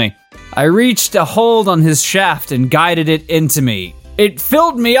 next up is me. I reached a hold on his shaft and guided it into me. It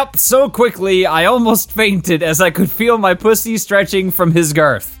filled me up so quickly, I almost fainted as I could feel my pussy stretching from his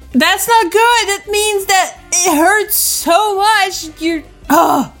girth. That's not good. That means that it hurts so much.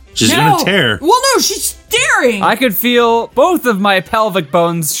 She's gonna tear. Well, no, she's staring. I could feel both of my pelvic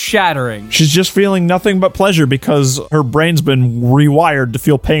bones shattering. She's just feeling nothing but pleasure because her brain's been rewired to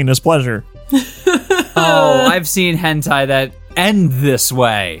feel pain as pleasure. Oh, I've seen hentai that end this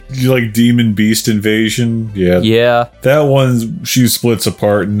way. You like Demon Beast Invasion? Yeah. Yeah. That one, she splits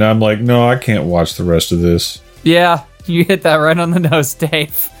apart, and I'm like, no, I can't watch the rest of this. Yeah, you hit that right on the nose,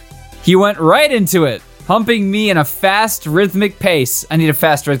 Dave. He went right into it, humping me in a fast, rhythmic pace. I need a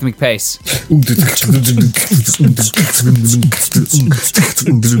fast, rhythmic pace. He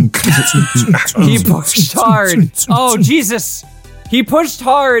pushed hard. Oh, Jesus. He pushed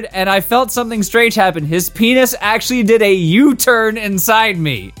hard, and I felt something strange happen. His penis actually did a U-turn inside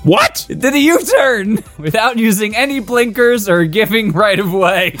me. What? It did a U-turn without using any blinkers or giving right of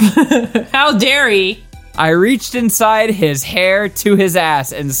way. How dare he? I reached inside his hair to his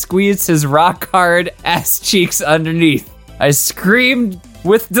ass and squeezed his rock-hard ass cheeks underneath. I screamed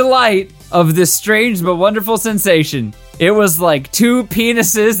with delight of this strange but wonderful sensation. It was like two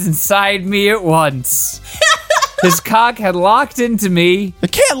penises inside me at once. His cock had locked into me. I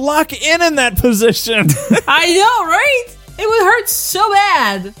can't lock in that position. I know, right? It would hurt so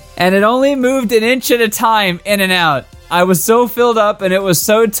bad. And it only moved an inch at a time, in and out. I was so filled up and it was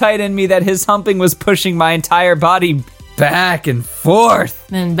so tight in me that his humping was pushing my entire body back and forth.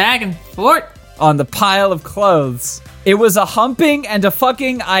 And back and forth. On the pile of clothes. It was a humping and a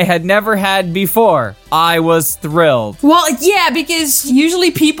fucking I had never had before. I was thrilled. Well, yeah, because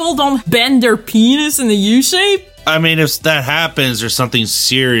usually people don't bend their penis in the U shape. I mean, if that happens, there's something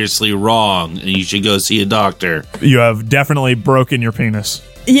seriously wrong, and you should go see a doctor. You have definitely broken your penis.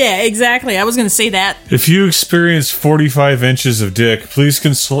 Yeah, exactly. I was going to say that. If you experience 45 inches of dick, please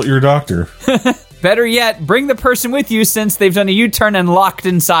consult your doctor. Better yet, bring the person with you since they've done a U-turn and locked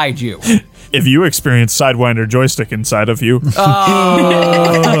inside you. If you experience Sidewinder joystick inside of you,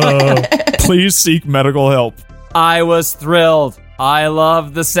 please seek medical help. I was thrilled. I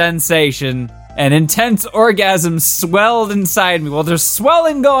loved the sensation. An intense orgasm swelled inside me. Well, there's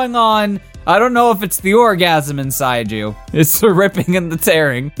swelling going on. I don't know if it's the orgasm inside you. It's the ripping and the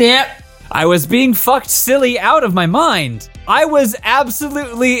tearing. Yep. I was being fucked silly out of my mind. I was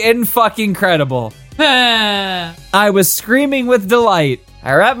absolutely in fucking credible. I was screaming with delight.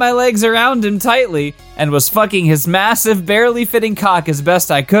 I wrapped my legs around him tightly and was fucking his massive, barely fitting cock as best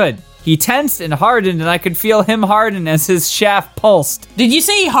I could. He tensed and hardened, and I could feel him harden as his shaft pulsed. Did you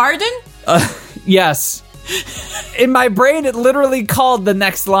say harden? Yes. In my brain, it literally called the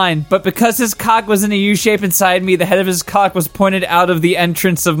next line, but because his cock was in a U shape inside me, the head of his cock was pointed out of the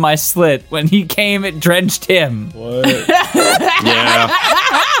entrance of my slit. When he came, it drenched him. What? Yeah.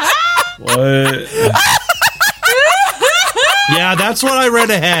 What? Yeah, that's what I read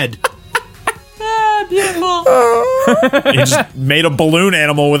ahead. Beautiful. He just made a balloon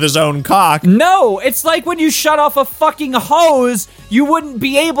animal with his own cock. No, it's like when you shut off a fucking hose, you wouldn't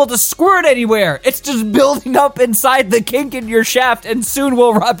be able to squirt anywhere. It's just building up inside the kink in your shaft and soon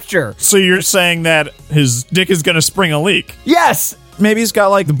will rupture. So you're saying that his dick is going to spring a leak? Yes. Maybe he's got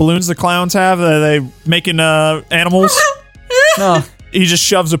like the balloons the clowns have. That they making animals. No. He just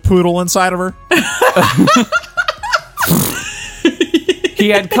shoves a poodle inside of her. He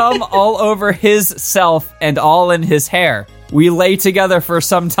had come all over his self and all in his hair. We lay together for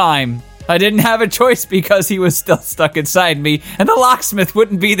some time. I didn't have a choice because he was still stuck inside me, and the locksmith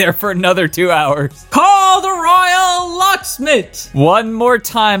wouldn't be there for another 2 hours. Call the royal locksmith. One more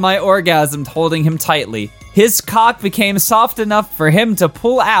time I orgasmed holding him tightly. His cock became soft enough for him to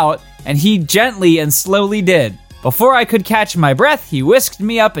pull out, and he gently and slowly did. Before I could catch my breath, he whisked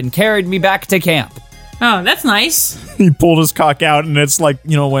me up and carried me back to camp. Oh, that's nice. He pulled his cock out, and it's like,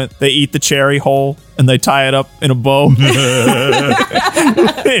 you know, when they eat the cherry whole and they tie it up in a bow. He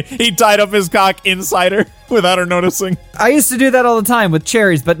tied up his cock inside her without her noticing. I used to do that all the time with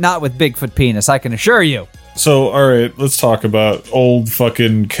cherries, but not with Bigfoot penis, I can assure you. So, alright, let's talk about old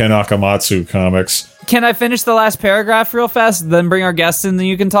fucking Ken Akamatsu comics. Can I finish the last paragraph real fast, then bring our guests in, then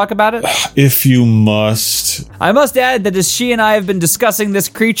you can talk about it? If you must. I must add that as she and I have been discussing this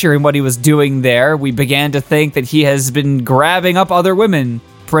creature and what he was doing there, we began to think that he has been grabbing up other women,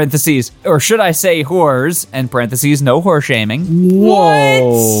 parentheses, or should I say whores, and parentheses, no whore shaming.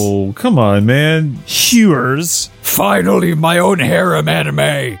 Whoa, come on, man. Hewers. Finally, my own harem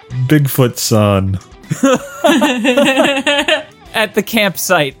anime. Bigfoot son. At the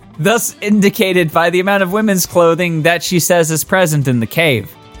campsite, thus indicated by the amount of women's clothing that she says is present in the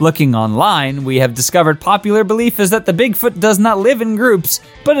cave. Looking online, we have discovered popular belief is that the Bigfoot does not live in groups,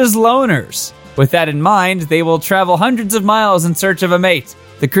 but as loners. With that in mind, they will travel hundreds of miles in search of a mate.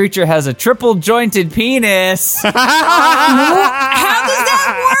 The creature has a triple-jointed penis. How does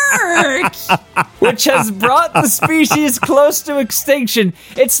that work? Which has brought the species close to extinction.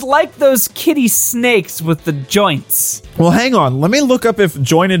 It's like those kitty snakes with the joints. Well, hang on. Let me look up if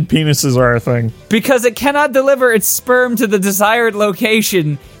jointed penises are a thing. Because it cannot deliver its sperm to the desired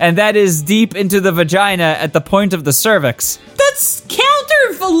location, and that is deep into the vagina at the point of the cervix. That's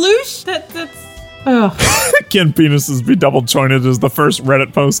counter-evolution. That's... Oh. Can penises be double jointed is the first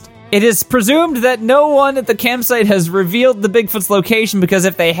Reddit post. It is presumed that no one at the campsite has revealed the Bigfoot's location because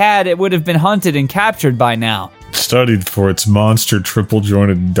if they had, it would have been hunted and captured by now. Studied for its monster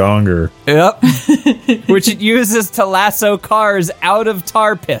triple-jointed donger. Yep. Which it uses to lasso cars out of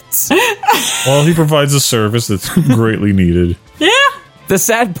tar pits. Well, he provides a service that's greatly needed. Yeah. The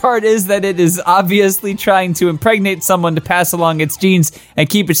sad part is that it is obviously trying to impregnate someone to pass along its genes and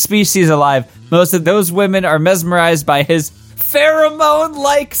keep its species alive. Most of those women are mesmerized by his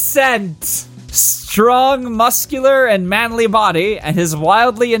pheromone-like scent, strong, muscular, and manly body, and his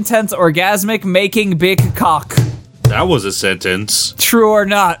wildly intense orgasmic-making big cock. That was a sentence. True or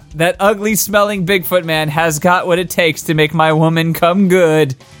not, that ugly-smelling Bigfoot man has got what it takes to make my woman come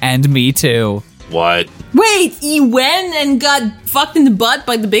good, and me too. What? Wait, he went and got fucked in the butt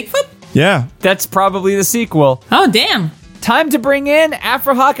by the Bigfoot? Yeah. That's probably the sequel. Oh, damn. Time to bring in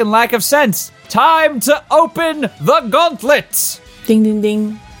Afrohawk and Lack of Sense. Time to open the gauntlet. Ding, ding,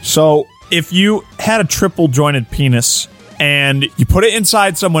 ding. So, if you had a triple jointed penis and you put it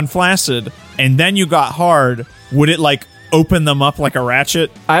inside someone flaccid and then you got hard, would it like open them up like a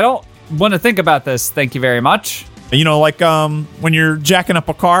ratchet? I don't want to think about this. Thank you very much. You know, like when you're jacking up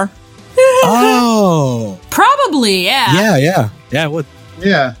a car? Oh. Probably, yeah. Yeah. Yeah, it would.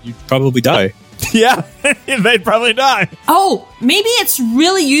 Yeah. You'd probably die. Yeah, they'd probably die. Oh, maybe it's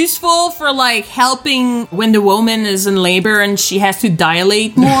really useful for, like, helping when the woman is in labor and she has to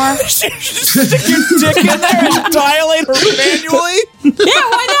dilate more. Stick your dick in there and dilate her manually? Yeah,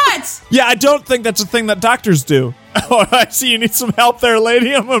 why not? Yeah, I don't think that's a thing that doctors do. Oh, I see you need some help there,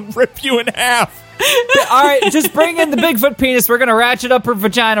 lady. I'm going to rip you in half. All right, just bring in the Bigfoot penis. We're going to ratchet up her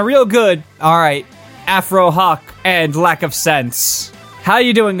vagina real good. All right, Afrohawk and Lack of Sense. How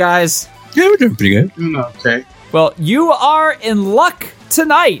you doing, guys? Yeah, we're doing pretty good. Okay. Well, you are in luck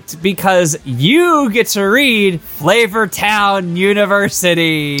tonight because you get to read Flavortown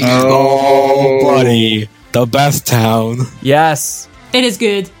University. Oh, buddy. The best town. Yes. It is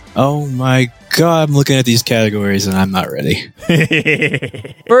good. Oh my god, I'm looking at these categories and I'm not ready.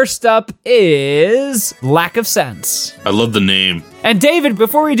 First up is Lack of Sense. I love the name. And David,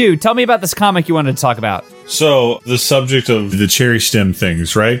 before we do, tell me about this comic you wanted to talk about. So, the subject of the cherry stem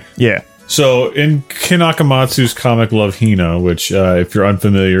things, right? Yeah. So, in Ken Akamatsu's comic Love Hina, which, if you're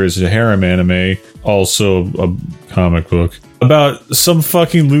unfamiliar, is a harem anime, also a comic book, about some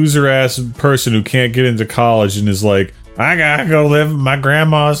fucking loser-ass person who can't get into college and is like, I gotta go live in my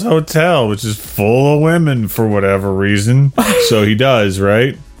grandma's hotel, which is full of women for whatever reason. So he does,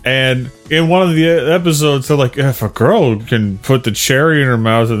 right? And in one of the episodes, they're like, if a girl can put the cherry in her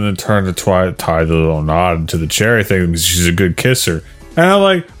mouth and then tie the little knot to the cherry thing, she's a good kisser. And I'm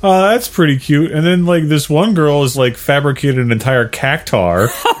like, oh, that's pretty cute. And then, like, this one girl is, like, fabricated an entire cactar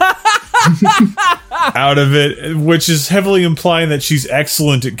out of it, which is heavily implying that she's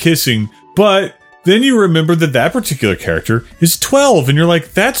excellent at kissing. But then you remember that particular character is 12, and you're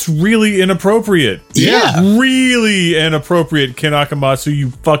like, that's really inappropriate. Yeah. Really inappropriate, Ken Akamatsu,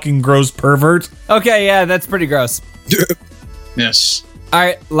 you fucking gross pervert. Okay, yeah, that's pretty gross. Yes. All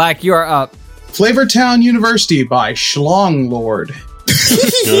right, Lack, you are up. Flavortown University by Schlong Lord.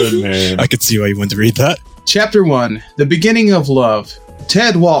 Good man. I could see why you wanted to read that. Chapter 1. The Beginning of Love.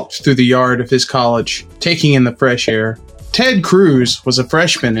 Ted walked through the yard of his college, taking in the fresh air. Ted Cruz was a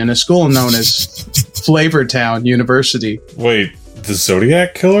freshman in a school known as Flavortown University. Wait, the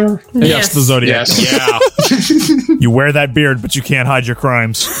Zodiac Killer? Yes, the Zodiac. Yes. Yeah. You wear that beard, but you can't hide your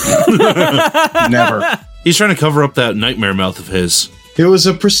crimes. Never. He's trying to cover up that nightmare mouth of his. It was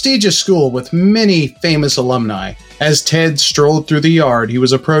a prestigious school with many famous alumni. As Ted strolled through the yard, he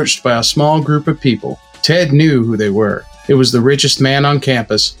was approached by a small group of people. Ted knew who they were. It was the richest man on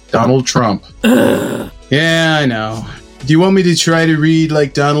campus, Donald Trump. Yeah, I know. Do you want me to try to read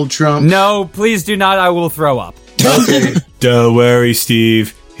like Donald Trump? No, please do not. I will throw up. Okay. Don't worry,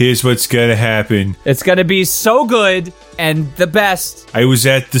 Steve. Here's what's gonna happen. It's going to be so good and the best. I was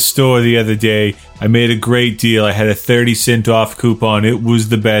at the store the other day. I made a great deal. I had a 30-cent off coupon. It was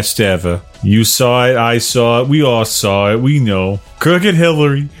the best ever. You saw it. I saw it. We all saw it. We know. Crooked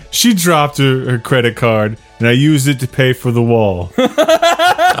Hillary, she dropped her credit card, and I used it to pay for the wall.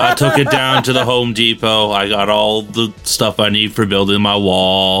 I took it down to the Home Depot. I got all the stuff I need for building my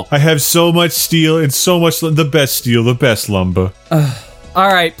wall. I have so much steel and so much the best steel, the best lumber. All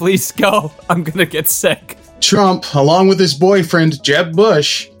right, please go. I'm going to get sick. Trump, along with his boyfriend, Jeb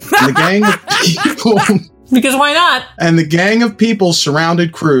Bush, and the gang of people... Because why not? And the gang of people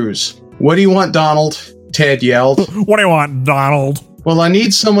surrounded Cruz. What do you want, Donald? Ted yelled. What do you want, Donald? Well, I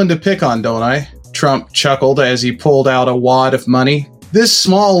need someone to pick on, don't I? Trump chuckled as he pulled out a wad of money. This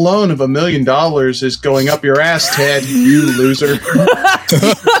small loan of $1 million is going up your ass, Ted, you loser.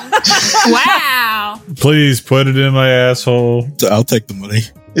 Wow. Please put it in my asshole. I'll take the money.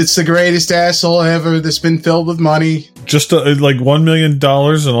 It's the greatest asshole ever that's been filled with money. Just like $1 million, and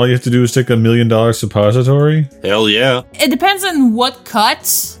all you have to do is take $1 million suppository? Hell yeah. It depends on what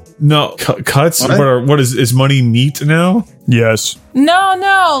cuts. No, cuts? What is money meat now? Yes.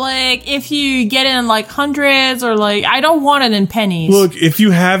 No, like, if you get it in, like, hundreds or, like, I don't want it in pennies. Look, if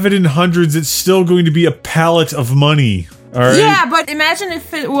you have it in hundreds, it's still going to be a pallet of money. All right? Yeah, but imagine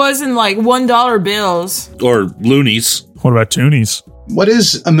if it was in, like, $1 bills. Or loonies. What about toonies? What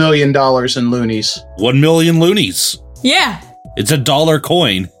is $1 million in loonies? 1 million loonies. Yeah. It's a dollar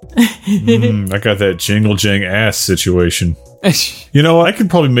coin. I got that jingle jang ass situation. You know, I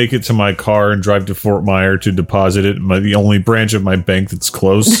could probably make it to my car and drive to Fort Myer to deposit it in the only branch of my bank that's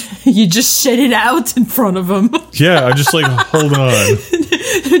close. You just shit it out in front of them. Yeah, I just like, hold on.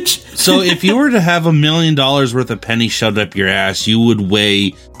 So if you were to have $1 million worth of pennies shoved up your ass, you would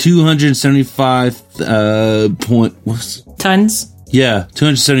weigh 275 tons. Yeah,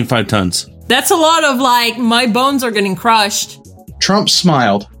 275 tons. That's a lot of, like, my bones are getting crushed. Trump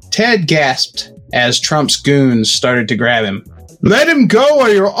smiled. Ted gasped as Trump's goons started to grab him. Let him go or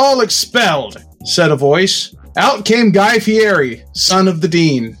you're all expelled, said a voice. Out came Guy Fieri, son of the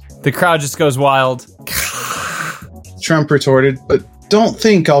dean. The crowd just goes wild. Trump retorted, but don't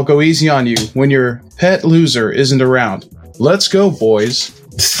think I'll go easy on you when your pet loser isn't around. Let's go, boys.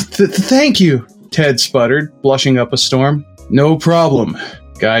 Thank you, Ted sputtered, blushing up a storm. No problem,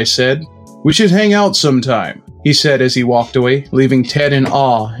 Guy said. We should hang out sometime, he said as he walked away, leaving Ted in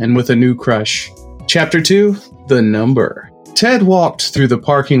awe and with a new crush. Chapter 2, The Number. Ted walked through the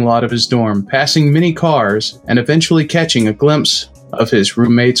parking lot of his dorm, passing many cars and eventually catching a glimpse of his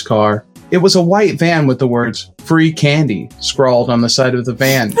roommate's car. It was a white van with the words "Free Candy" scrawled on the side of the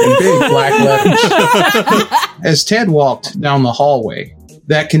van in big black letters. As Ted walked down the hallway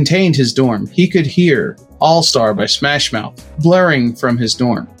that contained his dorm, he could hear All Star by Smash Mouth blaring from his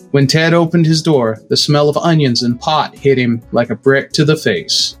dorm. When Ted opened his door, the smell of onions and pot hit him like a brick to the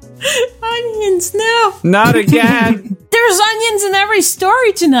face. Onions, no. Not again. There's onions in every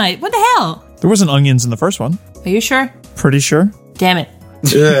story tonight. What the hell? There wasn't onions in the first one. Are you sure? Pretty sure. Damn it.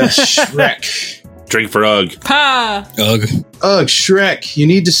 Ugh, Shrek. Drink for Ugg. Pa. Ugh. Ugh, Shrek, you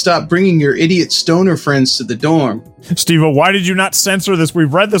need to stop bringing your idiot stoner friends to the dorm. Steve, why did you not censor this? We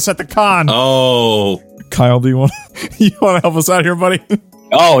read this at the con. Oh. Kyle, do you want to help us out here, buddy?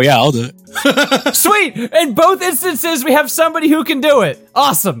 Oh, yeah, I'll do it. Sweet! In both instances, we have somebody who can do it.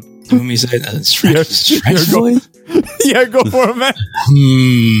 Awesome. Let me say that. Shrek voice? Yeah, go for it, man.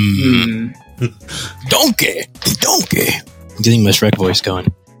 Donkey. I'm getting my Shrek voice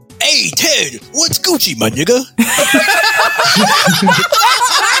going. Hey, Ted, what's Gucci, my nigga?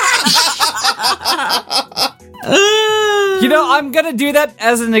 You know, I'm gonna do that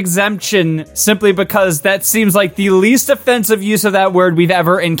as an exemption simply because that seems like the least offensive use of that word we've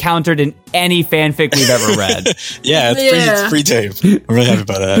ever encountered in any fanfic we've ever read. Yeah, it's free tape. I'm really happy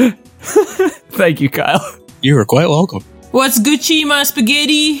about that. Thank you, Kyle. You are quite welcome. What's Gucci, my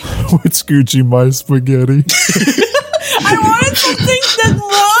spaghetti? What's Gucci, my spaghetti? I wanted something that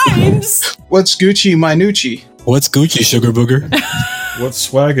rhymes. What's Gucci, my Nucci? What's Gucci, sugar booger? What's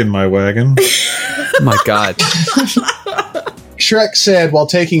swaggin' my wagon? Oh my god. Shrek said while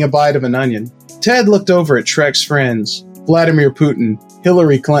taking a bite of an onion. Ted looked over at Shrek's friends, Vladimir Putin,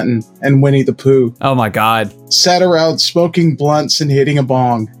 Hillary Clinton, and Winnie the Pooh. Oh my god. Sat around smoking blunts and hitting a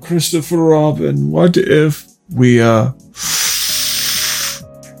bong. Christopher Robin, what if we,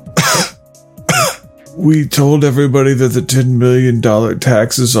 we told everybody that the $10 million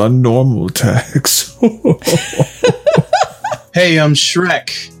tax is on normal tax? Hey,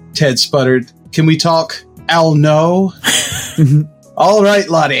 Shrek, Ted sputtered. Can we talk? I'll know. All right,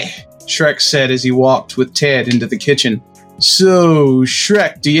 Lottie, Shrek said as he walked with Ted into the kitchen. So,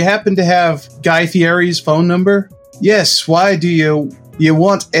 Shrek, do you happen to have Guy Fieri's phone number? Yes, why do you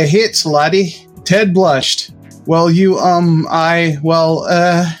want a hit, Lottie? Ted blushed. Well, you've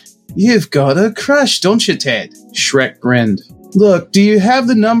got a crush, don't you, Ted? Shrek grinned. Look, do you have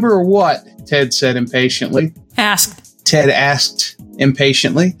the number or what? Ted said impatiently. Ted asked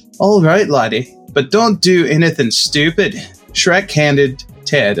impatiently. All right, Lottie, but don't do anything stupid. Shrek handed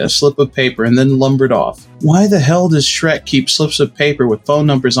Ted a slip of paper and then lumbered off. Why the hell does Shrek keep slips of paper with phone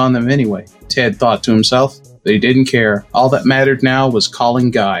numbers on them anyway? Ted thought to himself, but he didn't care. All that mattered now was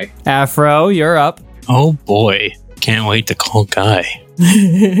calling Guy. Afro, you're up. Oh boy, can't wait to call Guy.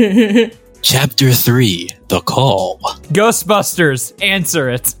 Chapter 3, The Call. Ghostbusters, answer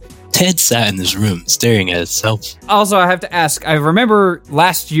it. Ted sat in his room, staring at himself. Also, I have to ask, I remember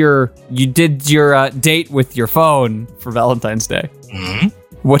last year you did your date with your phone for Valentine's Day. Mm-hmm.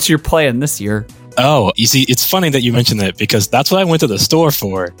 What's your plan this year? Oh, you see, it's funny that you mentioned that because that's what I went to the store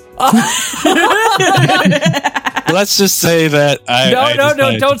for. Let's just say that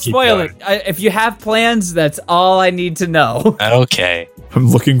No, don't spoil it. If you have plans, that's all I need to know. Okay. I'm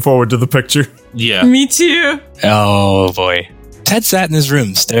looking forward to the picture. Yeah. Me too. Oh, boy. Ted sat in his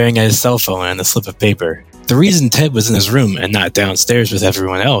room, staring at his cell phone and a slip of paper. The reason Ted was in his room and not downstairs with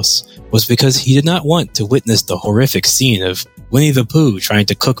everyone else was because he did not want to witness the horrific scene of Winnie the Pooh trying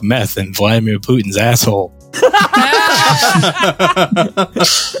to cook meth in Vladimir Putin's asshole.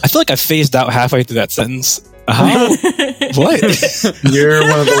 I feel like I phased out halfway through that sentence. What? You're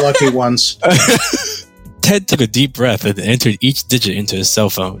one of the lucky ones. Ted took a deep breath and entered each digit into his cell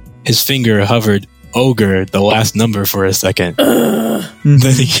phone. His finger hovered ogre the last number for a second. Then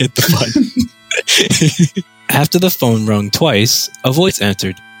he hit the button. After the phone rung twice, a voice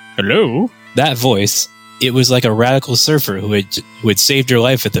answered. Hello? That voice, it was like a radical surfer who had saved your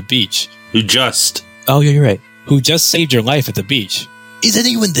life at the beach. Oh, yeah, you're right. Who just saved your life at the beach. Is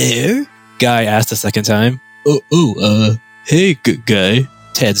anyone there? Guy asked a second time. Hey, good guy.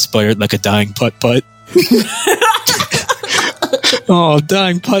 Ted sputtered like a dying putt-putt. Oh,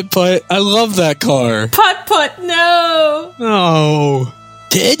 dying putt-putt. I love that car. Putt-putt, no. Oh.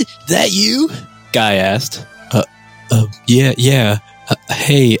 Ted, that you? Guy asked. Yeah.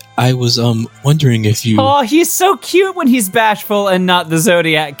 Hey, I was, wondering if you... Oh, he's so cute when he's bashful and not the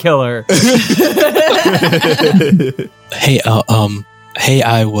Zodiac Killer. Hey,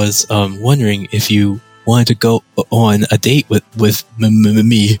 I was, wondering if you wanted to go on a date with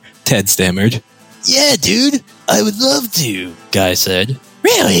me, Ted stammered. Yeah, dude, I would love to, Guy said.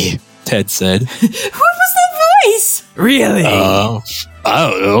 Really? Ted said. What was that voice? Really? I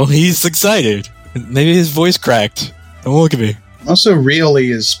don't know. He's excited. Maybe his voice cracked. Don't look at me. Also,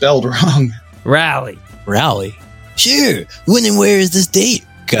 really is spelled wrong. Rally. Rally? Sure. When and where is this date?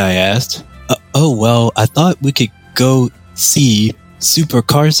 Guy asked. Well, I thought we could go see Super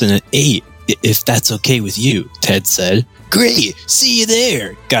Carson at 8, if that's okay with you, Ted said. Great. See you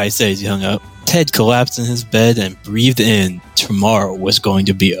there, Guy said as he hung up. Ted collapsed in his bed and breathed in. Tomorrow was going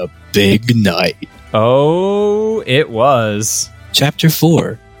to be a big night. Oh, it was. Chapter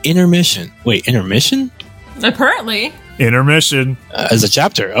 4. Intermission. Wait, intermission? Apparently. Intermission. As a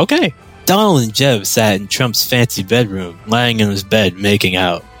chapter, okay. Donald and Jeb sat in Trump's fancy bedroom, lying in his bed making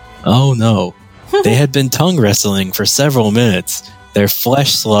out. Oh no. They had been tongue wrestling for several minutes, their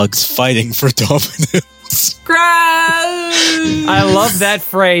flesh slugs fighting for dominance. Gross! I love that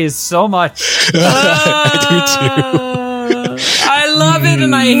phrase so much. I do too. I love it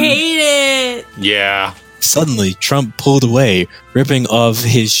and I hate it. Yeah. Suddenly, Trump pulled away, ripping off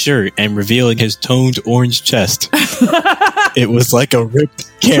his shirt and revealing his toned orange chest. It was like a ripped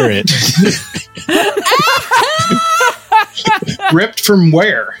carrot. Ripped from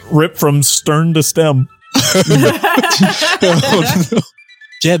where? Ripped from stern to stem. Oh, no.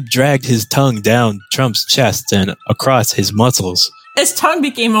 Jeb dragged his tongue down Trump's chest and across his muscles. His tongue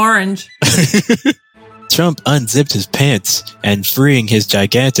became orange. Trump unzipped his pants and freeing his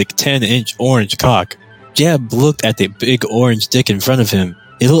gigantic 10-inch orange cock. Jeb looked at the big orange dick in front of him.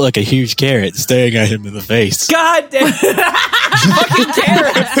 It looked like a huge carrot staring at him in the face. God damn. Fucking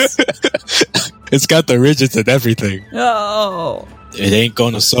carrots. It's got the ridges and everything. Oh. It ain't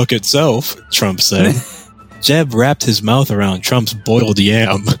gonna suck itself, Trump said. Jeb wrapped his mouth around Trump's boiled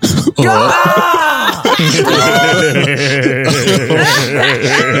yam.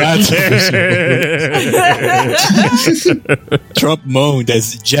 Trump moaned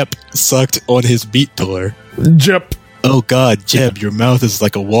as Jeb sucked on his meat pillar. Jep. Oh God, Jeb, your mouth is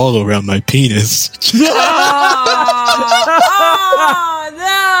like a wall around my penis. Oh,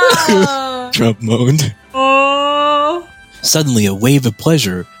 no! Trump moaned. Oh. Suddenly, a wave of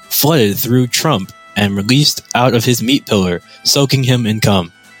pleasure flooded through Trump and released out of his meat pillar, soaking him in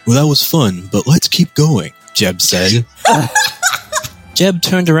cum. Well, that was fun, but let's keep going, Jeb said. Jeb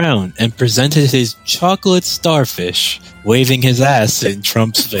turned around and presented his chocolate starfish, waving his ass in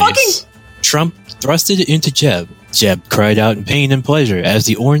Trump's face. Trump thrusted it into Jeb. Jeb cried out in pain and pleasure as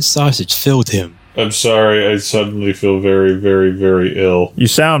the orange sausage filled him. I'm sorry, I suddenly feel very, very, very ill. You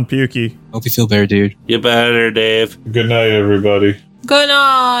sound pukey. Hope you feel better, dude. You better, Dave. Good night, everybody. Good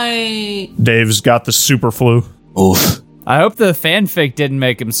night. Dave's got the super flu. Oof. I hope the fanfic didn't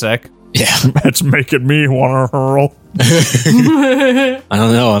make him sick. Yeah. That's making me want to hurl. I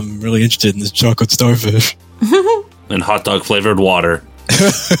don't know. I'm really interested in this chocolate starfish. And hot dog flavored water.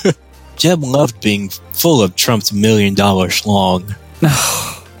 Jeb loved being full of Trump's $1 million schlong.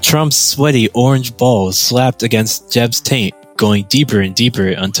 Trump's sweaty orange balls slapped against Jeb's taint, going deeper and deeper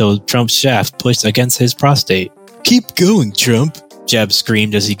until Trump's shaft pushed against his prostate. Keep going, Trump, Jeb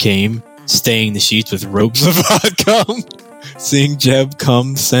screamed as he came, staying the sheets with ropes of hot cum. Seeing Jeb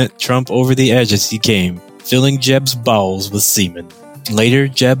come sent Trump over the edge as he came, filling Jeb's bowels with semen. Later,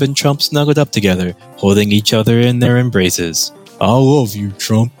 Jeb and Trump snuggled up together, holding each other in their embraces. I love you,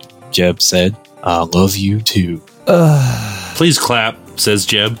 Trump, Jeb said. I love you too. Please clap, says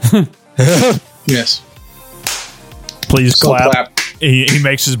Jeb. Yes. Please Still clap. He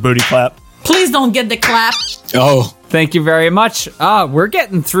makes his booty clap. Please don't get the clap. Oh. Thank you very much. We're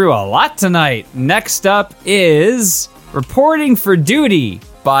getting through a lot tonight. Next up is Reporting for Duty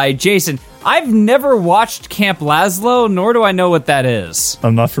by Jason. I've never watched Camp Laszlo, nor do I know what that is.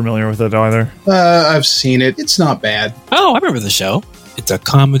 I'm not familiar with it either. I've seen it. It's not bad. Oh, I remember the show. It's a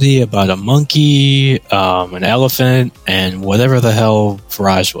comedy about a monkey, an elephant, and whatever the hell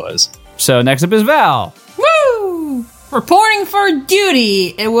Faraj was. So next up is Val. Woo! Reporting for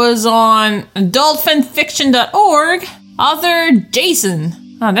Duty. It was on adultfanfiction.org. Author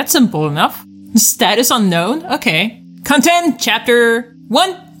Jason. Oh, that's simple enough. Status unknown. Okay. Content chapter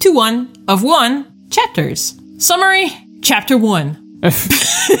 121 of 1 chapters. Summary chapter 1.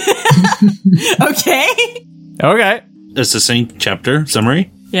 Okay. Okay. A succinct chapter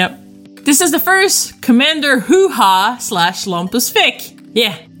summary. Yep. This is the first Commander Hoo-Ha / Lumpus Fic.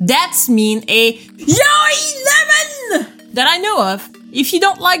 Yeah, that's mean a Yo-11 that I know of. If you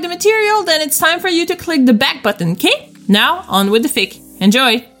don't like the material, then it's time for you to click the back button, okay? Now, on with the fic.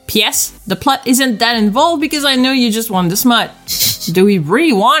 Enjoy. P.S. The plot isn't that involved because I know you just want the smut. Do we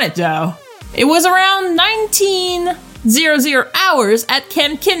really want it, though? It was around 1900 hours at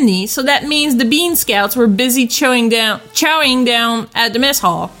Camp Kimney, so that means the Bean Scouts were busy chowing down at the mess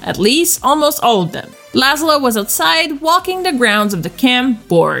hall. At least, almost all of them. Laszlo was outside, walking the grounds of the camp,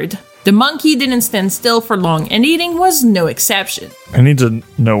 bored. The monkey didn't stand still for long, and eating was no exception. I need to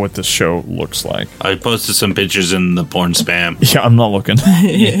know what this show looks like. I posted some pictures in the porn spam. Yeah, I'm not looking.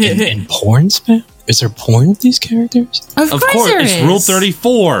 In porn spam? Is there porn with these characters? Of course there it's is. Rule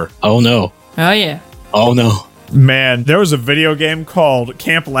 34. Oh no. Oh yeah. Oh no. Man, there was a video game called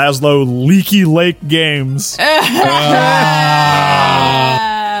Camp Laszlo Leaky Lake Games.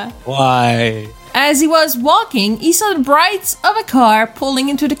 Why? As he was walking, he saw the brights of a car pulling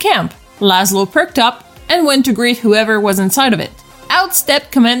into the camp. Laszlo perked up and went to greet whoever was inside of it. Out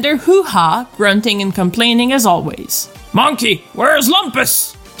stepped Commander Hoo-Ha, grunting and complaining as always. Monkey, where's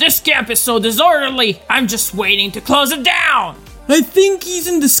Lumpus? This camp is so disorderly. I'm just waiting to close it down. I think he's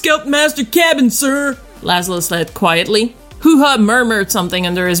in the Scoutmaster cabin, sir. Laszlo said quietly. Hoo-Ha murmured something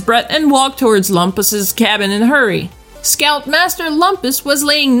under his breath and walked towards Lumpus's cabin in a hurry. Scoutmaster Lumpus was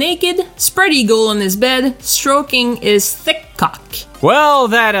laying naked, spread eagle on his bed, stroking his thick cock. Well,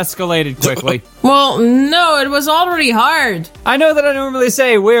 that escalated quickly. Well, no, it was already hard. I know that I normally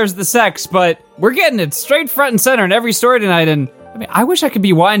say, where's the sex, but we're getting it straight front and center in every story tonight, and I wish I could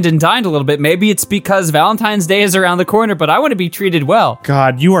be wined and dined a little bit. Maybe it's because Valentine's Day is around the corner, but I want to be treated well.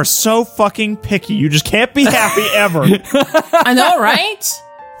 God, you are so fucking picky. You just can't be happy ever. I know, right?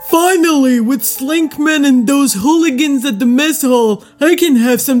 Finally, with Slinkman and those hooligans at the mess hall, I can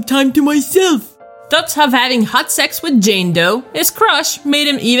have some time to myself. Thoughts of having hot sex with Jane Doe, his crush, made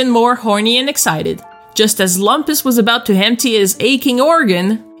him even more horny and excited. Just as Lumpus was about to empty his aching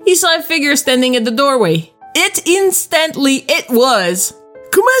organ, he saw a figure standing at the doorway. It was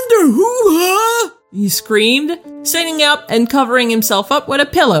Commander Hoo-Ha! He screamed, standing up and covering himself up with a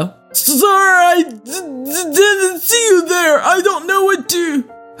pillow. Sir, I didn't see you there. I don't know what to...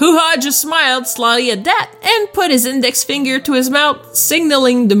 Hoo-Ha just smiled slyly at that and put his index finger to his mouth,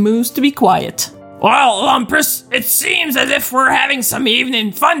 signaling the moose to be quiet. Well, Lumpus, it seems as if we're having some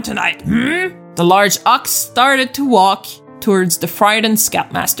evening fun tonight, The large ox started to walk towards the frightened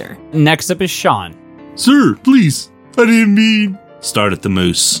Scoutmaster. Next up is Sean. Sir, please. I didn't mean... started the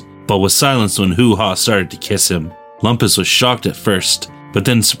moose, but was silenced when Hoo-Ha started to kiss him. Lumpus was shocked at first, but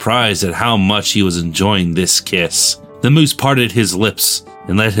then surprised at how much he was enjoying this kiss. The moose parted his lips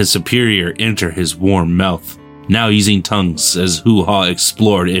and let his superior enter his warm mouth, now using tongues as Hoo-Ha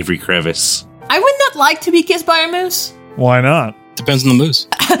explored every crevice. I would not like to be kissed by a moose. Why not? Depends on the moose.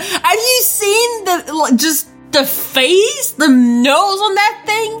 Have you seen the face, the nose on that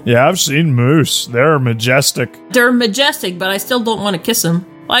thing? Yeah, I've seen moose. They're majestic. They're majestic, but I still don't want to kiss them.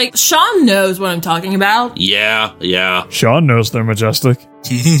 Like, Sean knows what I'm talking about. Yeah. Sean knows they're majestic.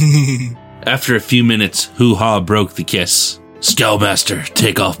 After a few minutes, Hoo-Ha broke the kiss. Scoutmaster,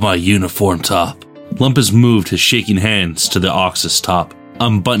 take off my uniform top. Lumpus moved his shaking hands to the ox's top,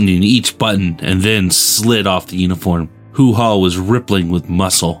 unbuttoning each button and then slid off the uniform. Hoo-Ha was rippling with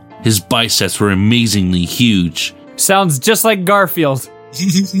muscle. His biceps were amazingly huge. Sounds just like Garfield.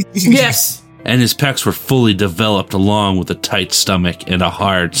 Yes. And his pecs were fully developed along with a tight stomach and a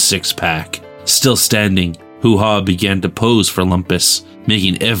hard six-pack. Still standing, Hoo-Ha began to pose for Lumpus,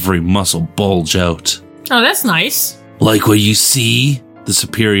 making every muscle bulge out. Oh, that's nice. Like what you see? The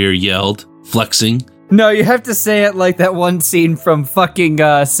superior yelled, flexing. No, you have to say it like that one scene from fucking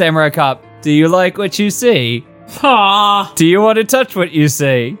Samurai Cop. Do you like what you see? Aww. Do you want to touch what you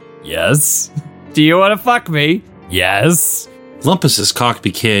see? Yes. Do you want to fuck me? Yes. Lumpus's cock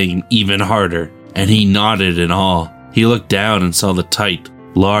became even harder, and he nodded in awe. He looked down and saw the tight,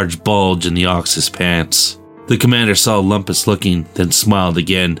 large bulge in the ox's pants. The commander saw Lumpus looking, then smiled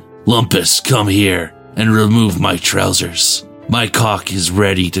again. Lumpus, come here and remove my trousers. My cock is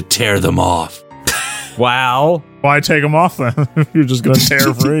ready to tear them off. Wow. Why take them off then? You're just going to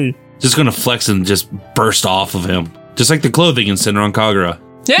tear free. Just going to flex and just burst off of him. Just like the clothing in Senran Kagura.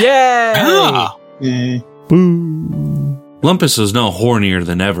 Yeah. Boo. Lumpus was now hornier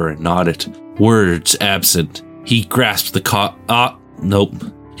than ever and nodded, words absent. He grasped the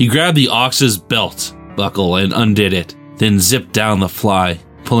He grabbed the ox's belt buckle and undid it, then zipped down the fly.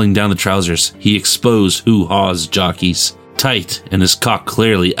 Pulling down the trousers, he exposed Hoo-Ha's jockeys, tight and his cock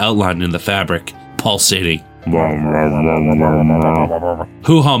clearly outlined in the fabric, pulsating.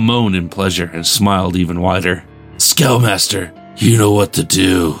 Hoo-Ha moaned in pleasure and smiled even wider. Scoutmaster, you know what to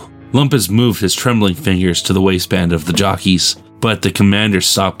do. Lumpus moved his trembling fingers to the waistband of the jockeys, but the commander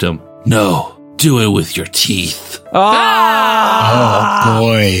stopped him. No, do it with your teeth. Oh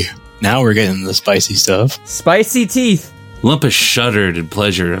boy. Now we're getting the spicy stuff. Spicy teeth. Lumpus shuddered in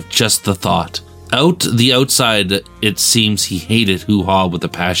pleasure of just the thought. Outside, it seems he hated Hoo-Ha with a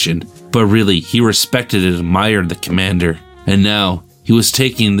passion, but really, he respected and admired the commander. And now, He was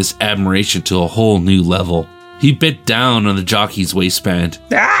taking this admiration to a whole new level. He bit down on the jockey's waistband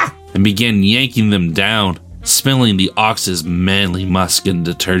and began yanking them down, smelling the ox's manly musk and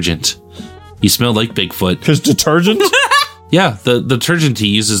detergent. He smelled like Bigfoot. His detergent? Yeah, the detergent he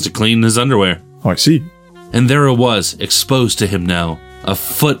uses to clean his underwear. Oh, I see. And there it was, exposed to him now. A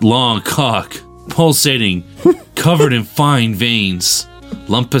foot-long cock, pulsating, covered in fine veins.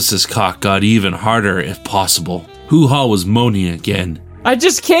 Lumpus's cock got even harder if possible. Hoo-Ha was moaning again. I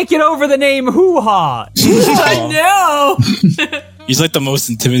just can't get over the name Hoo-Ha. I know. He's like the most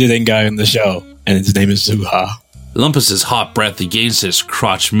intimidating guy in the show, and his name is Hoo-Ha. Lumpus's hot breath against his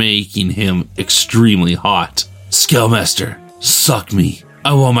crotch, making him extremely hot. Scoutmaster, suck me.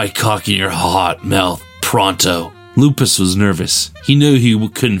 I want my cock in your hot mouth, pronto. Lupus was nervous. He knew he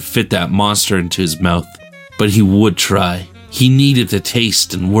couldn't fit that monster into his mouth, but he would try. He needed to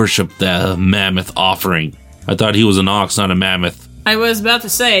taste and worship the mammoth offering. I thought he was an ox, not a mammoth. I was about to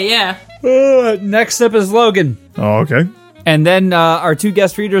say, yeah. Next up is Logan. Oh, okay. And then our 2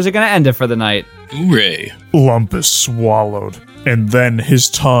 guest readers are going to end it for the night. Hooray. Lumpus swallowed, and then his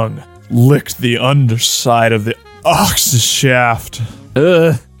tongue licked the underside of the ox's shaft.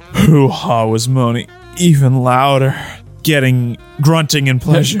 Hoo-Ha was moaning even louder, grunting in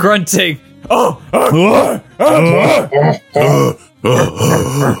pleasure. Grunting.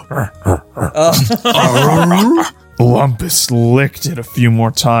 Lumpus licked it a few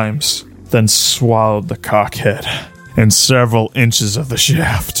more times, then swallowed the cockhead and several inches of the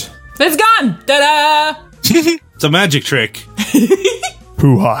shaft. It's gone! Ta-da! It's a magic trick.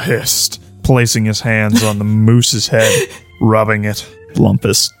 Hoo-Ha hissed, placing his hands on the moose's head, rubbing it.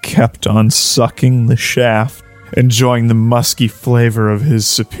 Lumpus kept on sucking the shaft, enjoying the musky flavor of his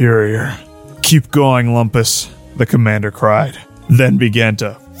superior. Keep going, Lumpus, the commander cried, then began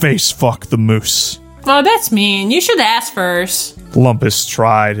to face-fuck the moose. Oh, that's mean. You should ask first. Lumpus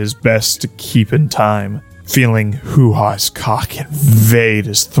tried his best to keep in time, feeling Hoo-Ha's cock invade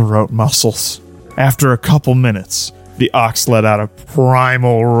his throat muscles. After a couple minutes, the ox let out a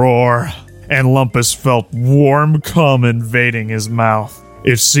primal roar, and Lumpus felt warm cum invading his mouth.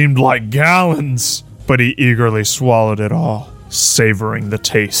 It seemed like gallons, but he eagerly swallowed it all, savoring the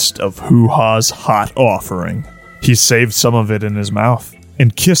taste of Hoo-Ha's hot offering. He saved some of it in his mouth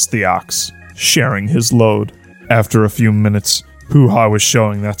and kissed the ox, sharing his load. After a few minutes, Hoo-Ha was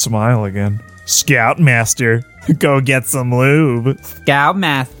showing that smile again. Scoutmaster, go get some lube.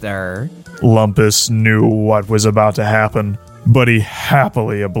 Scoutmaster. Lumpus knew what was about to happen, but he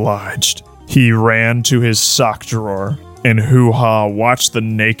happily obliged. He ran to his sock drawer, and Hoo-Ha watched the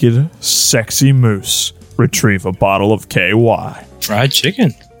naked, sexy moose retrieve a bottle of KY. Fried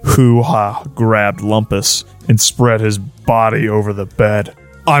chicken. Hoo-Ha grabbed Lumpus and spread his body over the bed.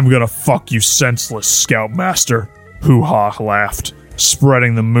 I'm gonna fuck you senseless, Scoutmaster. Hoo-Ha laughed,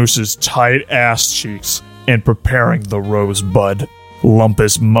 spreading the moose's tight ass cheeks and preparing the rosebud.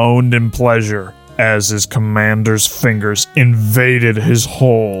 Lumpus moaned in pleasure as his commander's fingers invaded his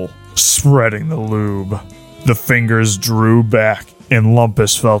hole, spreading the lube. The fingers drew back, and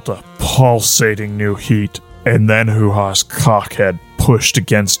Lumpus felt a pulsating new heat, and then Hoo-Ha's cockhead pushed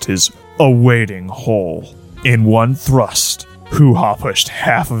against his awaiting hole. In one thrust, Hoo-Ha pushed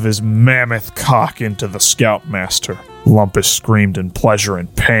half of his mammoth cock into the Scoutmaster. Lumpus screamed in pleasure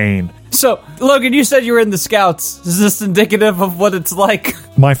and pain. So, Logan, you said you were in the Scouts. Is this indicative of what it's like?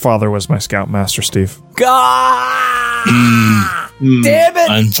 My father was my Scoutmaster, Steve. God! Damn it!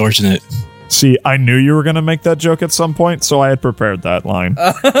 Unfortunate. See, I knew you were going to make that joke at some point, so I had prepared that line.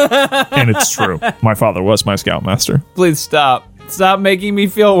 And it's true. My father was my Scoutmaster. Please stop. Stop making me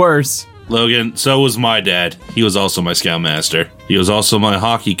feel worse. Logan, so was my dad. He was also my Scoutmaster. He was also my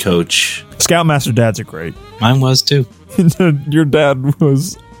hockey coach. Scoutmaster dads are great. Mine was too. Your dad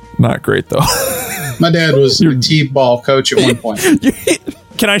was not great, though. My dad was a T-ball coach at one point.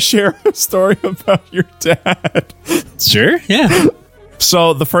 Can I share a story about your dad? Sure, yeah.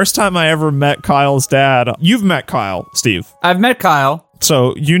 So the first time I ever met Kyle's dad, you've met Kyle, Steve. I've met Kyle.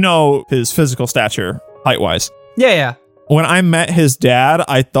 So you know his physical stature, height-wise. Yeah. When I met his dad,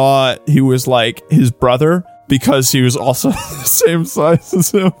 I thought he was like his brother because he was also the same size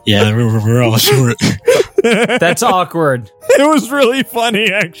as him. Yeah, we're all short. That's awkward. It was really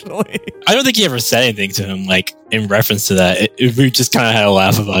funny, actually. I don't think he ever said anything to him, like, in reference to that. We just kind of had a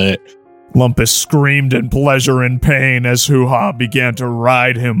laugh about it. Lumpus screamed in pleasure and pain as Hoo-Ha began to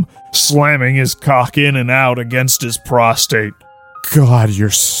ride him, slamming his cock in and out against his prostate. God, you're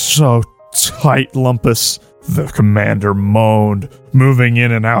so tight, Lumpus, the commander moaned, moving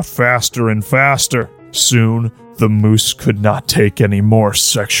in and out faster and faster. Soon, the moose could not take any more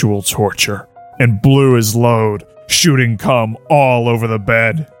sexual torture, and blew his load, shooting cum all over the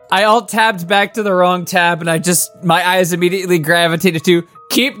bed. I alt-tabbed back to the wrong tab, and my eyes immediately gravitated to,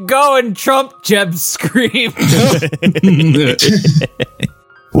 keep going, Trump, Jeb screamed.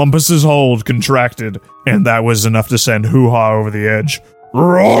 Lumpus's hold contracted, and that was enough to send Hoo-Ha over the edge,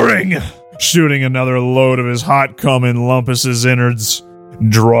 roaring, shooting another load of his hot cum in Lumpus's innards.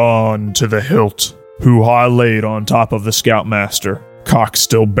 Drawn to the hilt, Hoo-Ha laid on top of the Scoutmaster, cock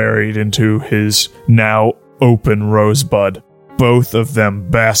still buried into his now open rosebud, both of them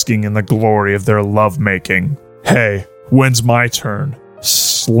basking in the glory of their lovemaking. Hey, when's my turn?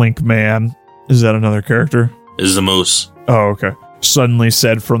 Slink Man. Is that another character? Is the moose. Oh, okay. Suddenly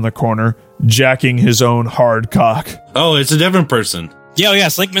said from the corner, jacking his own hard cock. Oh, it's a different person. Yeah,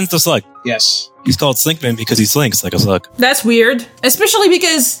 Slinkman's the slug. Yes. He's called Slinkman because he slinks like a slug. That's weird. Especially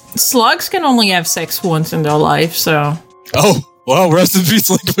because slugs can only have sex once in their life, so... Oh, well, rest in peace,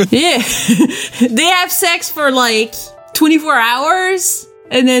 Slinkman. Yeah. They have sex for like 24 hours,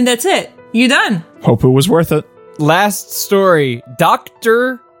 and then that's it. You're done. Hope it was worth it. Last story,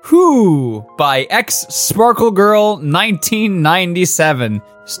 Doctor Who by Sparkle Girl 1997,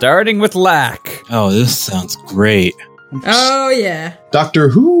 starting with Lack. Oh, this sounds great. Oh, yeah. Doctor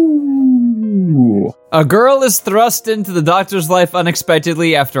Who. A girl is thrust into the doctor's life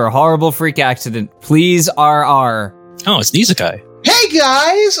unexpectedly after a horrible freak accident. Please, RR. Oh, it's Nizukai. Hey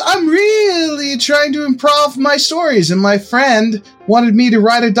guys, I'm really trying to improv my stories, and my friend wanted me to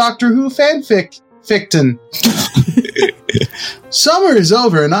write a Doctor Who fanfic. Summer is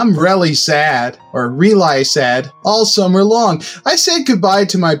over and I'm really sad all summer long. I said goodbye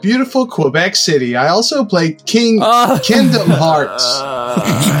to my beautiful Quebec City. I also played Kingdom Hearts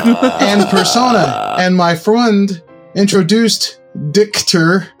and Persona, and my friend introduced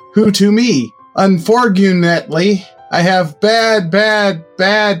Dictor Who to me. Unfortunately, I have bad,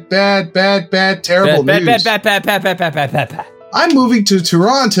 terrible news. I'm moving to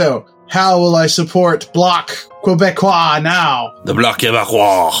Toronto. How will I support Bloc Québécois now? The Bloc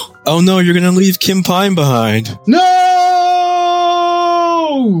Québécois. Oh no, you're gonna leave Kim Pine behind. No!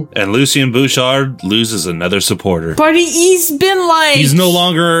 And Lucien Bouchard loses another supporter. But he's been like... He's no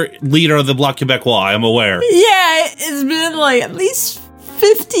longer leader of the Bloc Québécois, I'm aware. Yeah, it's been like at least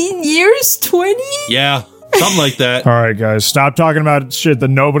 15 years, 20? Yeah, something like that. All right, guys, stop talking about shit that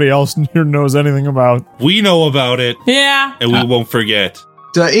nobody else here knows anything about. We know about it. Yeah. And we won't forget.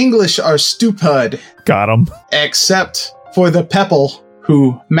 The English are stupid. Got him. Except for the Pepple,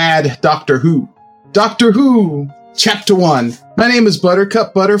 who mad Doctor Who. Doctor Who, Chapter 1. My name is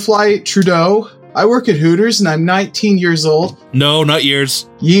Buttercup Butterfly Trudeau. I work at Hooters and I'm 19 years old. No, not years.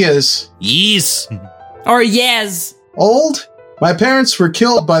 Years. Or yes. Old? My parents were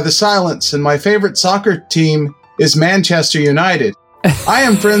killed by the silence, and my favorite soccer team is Manchester United. I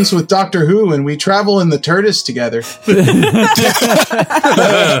am friends with Doctor Who, and we travel in the TARDIS together.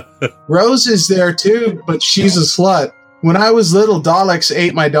 Rose is there too, but she's a slut. When I was little, Daleks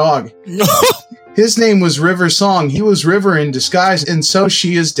ate my dog. His name was River Song. He was River in disguise, and so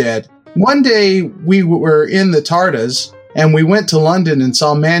she is dead. One day, we were in the TARDIS, and we went to London and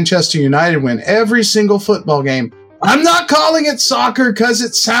saw Manchester United win every single football game. I'm not calling it soccer because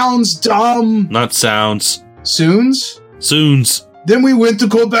it sounds dumb. Not sounds. Soons? Soons. Then we went to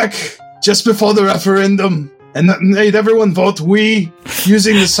Quebec just before the referendum and made everyone vote we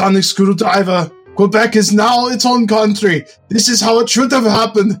using the sonic screwdriver. Quebec is now its own country. This is how it should have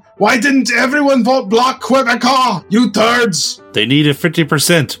happened. Why didn't everyone vote Bloc Québécois, you turds? They needed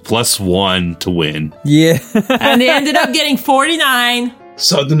 50% plus 1 to win. Yeah. And they ended up getting 49.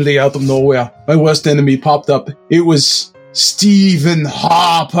 Suddenly, out of nowhere, my worst enemy popped up. It was Stephen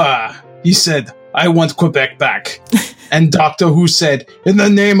Harper. He said, I want Quebec back. And Doctor Who said, in the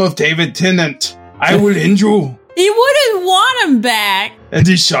name of David Tennant, I will end you. He wouldn't want him back. And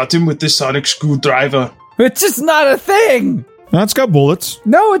he shot him with the sonic screwdriver. It's just not a thing. That's got bullets.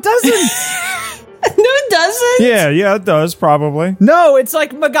 No, it doesn't. No, it doesn't. Yeah, it does, probably. No, it's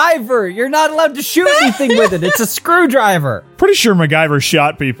like MacGyver. You're not allowed to shoot anything with it. It's a screwdriver. Pretty sure MacGyver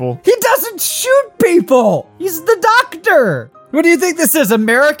shot people. He doesn't shoot people. He's the doctor. What do you think this is,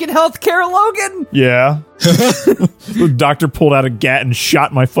 American healthcare, Logan? Yeah. The doctor pulled out a gat and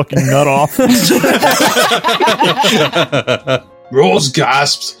shot my fucking nut off. Rose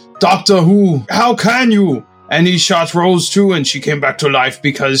gasped, Doctor Who, how can you? And he shot Rose too, and she came back to life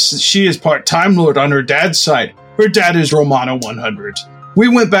because she is part Time Lord on her dad's side. Her dad is Romano 100. We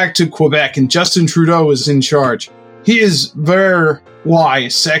went back to Quebec, and Justin Trudeau is in charge. He is very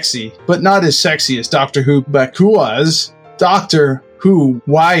sexy, but not as sexy as Doctor Who Bakua's. Doctor Who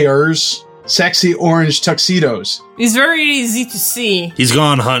wires sexy orange tuxedos. It's very easy to see. He's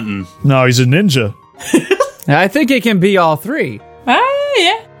gone hunting. No, he's a ninja. I think it can be all three.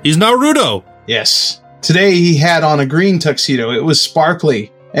 Yeah. He's Naruto. Yes. Today he had on a green tuxedo. It was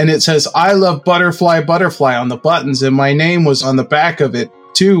sparkly. And it says, I love butterfly, butterfly on the buttons. And my name was on the back of it,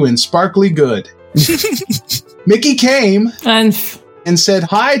 too, in sparkly good. Mickey came and said,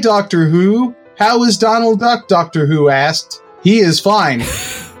 Hi, Doctor Who. How is Donald Duck? Doctor Who asked. He is fine.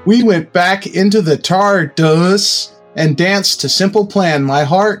 We went back into the TARDIS and danced to Simple Plan. My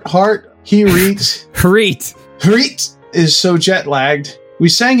heart, he reet. Reet is so jet lagged. We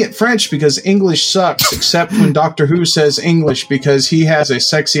sang it French because English sucks, except when Doctor Who says English because he has a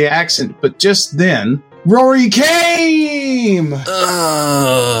sexy accent. But just then, Rory came!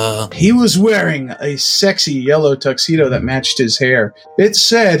 He was wearing a sexy yellow tuxedo that matched his hair. It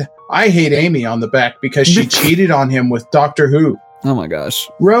said, I hate Amy on the back because she cheated on him with Doctor Who. Oh my gosh.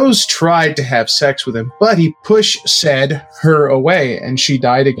 Rose tried to have sex with him, but he said her away and she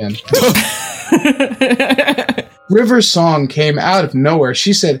died again. River's song came out of nowhere.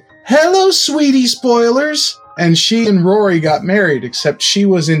 She said, Hello, sweetie spoilers. And she and Rory got married, except she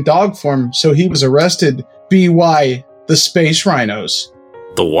was in dog form, so he was arrested. BY, the space rhinos.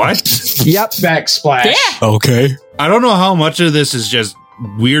 The what? Yep. Backsplash. Yeah. Okay. I don't know how much of this is just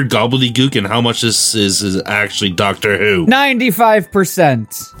weird gobbledygook and how much this is actually Doctor Who.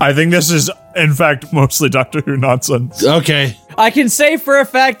 95%. I think this is, in fact, mostly Doctor Who nonsense. Okay. I can say for a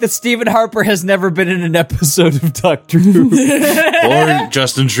fact that Stephen Harper has never been in an episode of Doctor Who. Or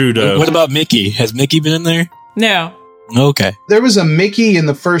Justin Trudeau. What about Mickey? Has Mickey been in there? No. Okay. There was a Mickey in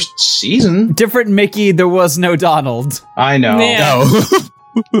the first season. Different Mickey, there was no Donald. I know. Yeah.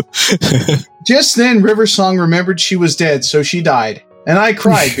 No. Just then, River Song remembered she was dead, so she died. And I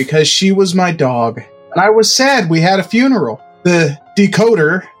cried because she was my dog. And I was sad we had a funeral. The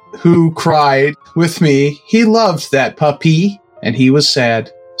decoder who cried with me, he loved that puppy, and he was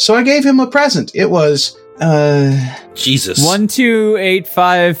sad. So I gave him a present. It was, Jesus.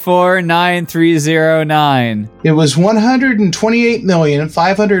 128549309. It was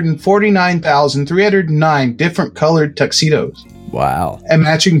 128,549,309 different colored tuxedos. Wow. And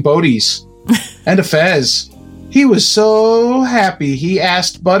matching boaties. And a fez. He was so happy. He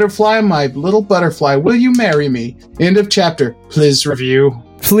asked Butterfly, my little butterfly, will you marry me? End of chapter. Please review.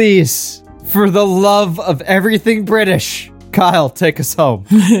 Please, for the love of everything British, Kyle, take us home.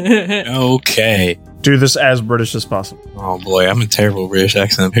 Okay. Do this as British as possible. Oh boy, I'm a terrible British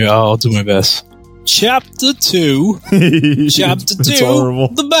accent here. I'll do my best. Chapter 2. Chapter 2. It's horrible.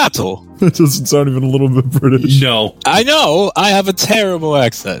 The battle. It doesn't sound even a little bit British. No. I know, I have a terrible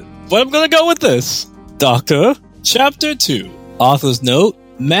accent, but I'm gonna go with this. Doctor, Chapter 2. Author's note,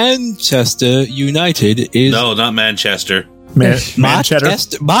 Manchester United is... No, not Manchester. Manchester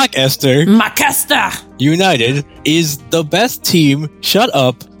United is the best team. Shut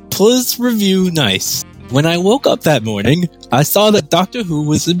up. Please review nice. When I woke up that morning, I saw that Doctor Who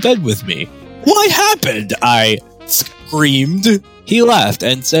was in bed with me. What happened? I screamed. He laughed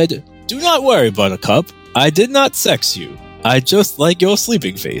and said, Do not worry, Buttercup. I did not sex you. I just like your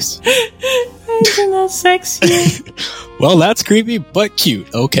sleeping face. I did not sex you. Well, that's creepy, but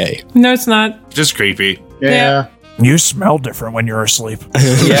cute. Okay. No, it's not. Just creepy. Yeah. You smell different when you're asleep.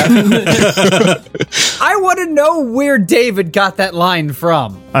 Yeah. I want to know where David got that line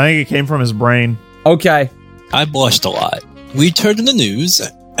from. I think it came from his brain. Okay. I blushed a lot. We turned on the news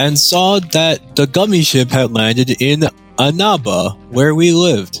and saw that the gummy ship had landed in Annaba, where we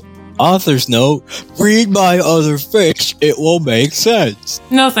lived. Author's note, read my other fics, it will make sense.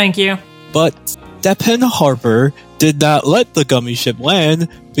 No, thank you. But Stephen Harper did not let the gummy ship land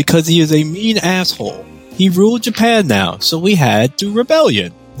because he is a mean asshole. He ruled Japan now, so we had to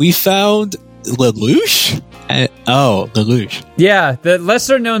rebellion. We found Lelouch? Lelouch. Yeah, the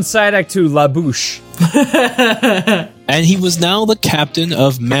lesser-known side act to La Bouche. And he was now the captain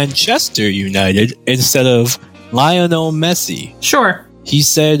of Manchester United instead of Lionel Messi. Sure. He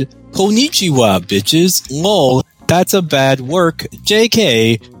said, Konnichiwa, bitches. Lol, that's a bad work.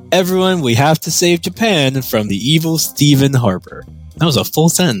 JK, everyone, we have to save Japan from the evil Stephen Harper. That was a full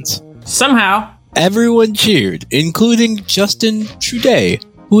sentence. Somehow. Everyone cheered, including Justin Trudeau,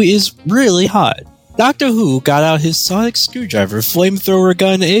 who is really hot. Doctor Who got out his sonic screwdriver, flamethrower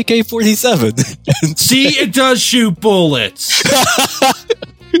gun, AK-47. See, it does shoot bullets.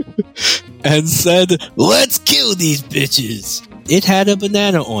 And said, let's kill these bitches. It had a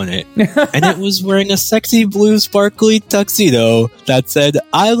banana on it, and it was wearing a sexy blue sparkly tuxedo that said,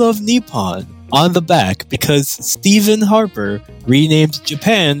 I love Nippon on the back because Stephen Harper renamed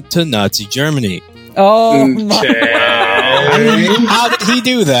Japan to Nazi Germany. Oh my. How did he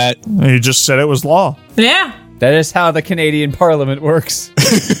do that? He just said it was law. Yeah. That is how the Canadian Parliament works.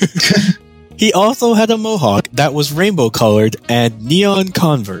 He also had a mohawk that was rainbow colored and neon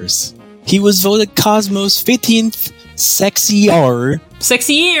Converse. He was voted Cosmo's 15th Sexy Ear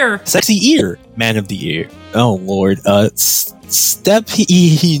Man of the Year. Oh lord.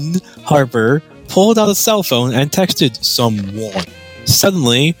 Stephen Harper pulled out a cell phone and texted someone.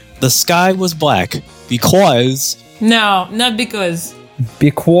 Suddenly, the sky was black because... No, not because.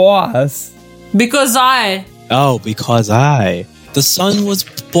 Because I. Oh, because I. The sun was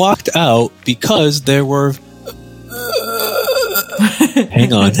blocked out because there were...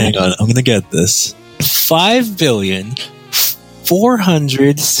 Hang on. I'm gonna get this.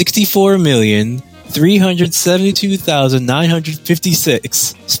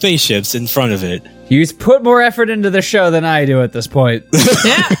 5,464,372,956 spaceships in front of it. You put more effort into the show than I do at this point.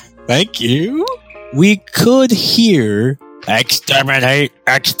 Yeah. Thank you. We could hear exterminate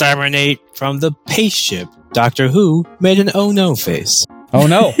from the space ship. Doctor Who made an oh no face. Oh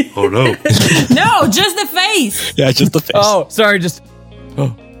no. Oh no. No, just the face. Yeah, just the face. Oh, sorry, just...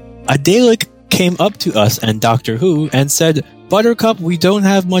 A Dalek came up to us and Doctor Who and said, Buttercup, we don't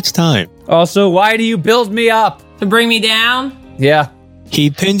have much time. Also, why do you build me up? To bring me down? Yeah. He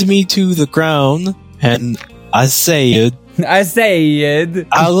pinned me to the ground and I said, I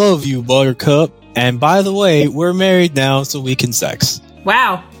love you, Buttercup. And by the way, we're married now, so we can sex.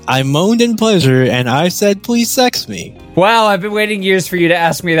 Wow. I moaned in pleasure and I said, please sex me. Wow, I've been waiting years for you to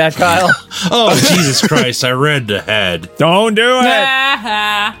ask me that, Kyle. Oh, Jesus Christ, I read ahead. Don't do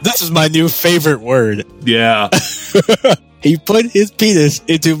it. This is my new favorite word. Yeah. He put his penis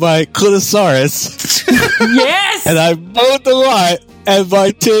into my clitosaurus. Yes! And I moaned a lot, and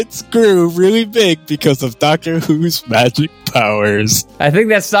my tits grew really big because of Doctor Who's magic powers. I think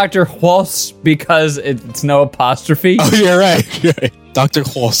that's Dr. Walsh because it's no apostrophe. Oh, you're right. Dr.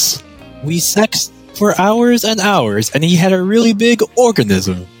 Walsh. We sexed for hours and hours, and he had a really big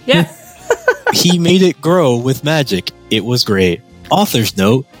organism. Yeah. He made it grow with magic. It was great. Author's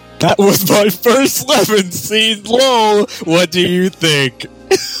note, that was my first lemon scene. Lol. What do you think?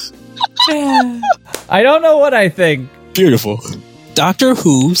 I don't know what I think. Beautiful. Doctor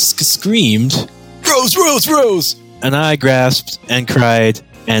Who screamed, Rose, Rose, Rose! And I grasped and cried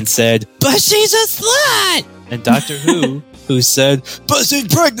and said, but she's a slut! And Doctor Who said, but she's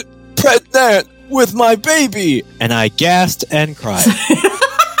pregnant with my baby! And I gasped and cried.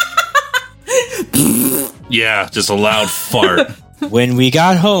 Yeah, just a loud fart. When we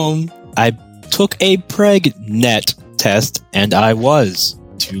got home, I took a preg-net test, and I was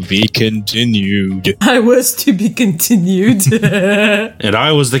to be continued. I was to be continued. And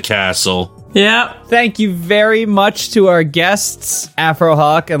I was the castle. Yeah. Thank you very much to our guests,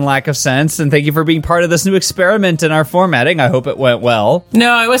 Afrohawk and Lack of Sense, and thank you for being part of this new experiment in our formatting. I hope it went well.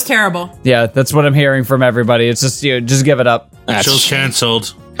 No, it was terrible. Yeah, that's what I'm hearing from everybody. It's just, just give it up. Show's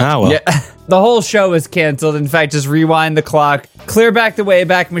canceled. Ah, well. Yeah, the whole show is canceled. In fact, just rewind the clock, clear back the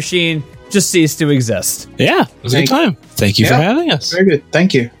Wayback Machine, just cease to exist. Yeah, it was a good time. Thank you for having us. Very good.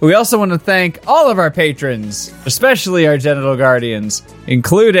 Thank you. We also want to thank all of our patrons, especially our genital guardians,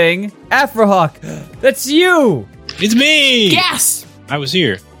 including Afrohawk. That's you! It's me! Yes! I was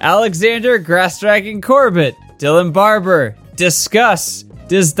here. Alexander Grass-Dragon Corbett, Dylan Barber, Discuss,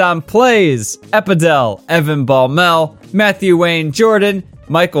 Dizdom Plays, Epidel, Evan Balmel, Matthew Wayne Jordan,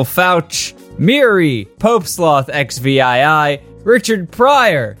 Michael Fauch, Miri, Pope Sloth XVII, Richard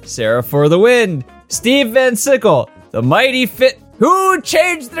Pryor, Sarah for the Wind, Steve Van Sickle, The Mighty Fit... Who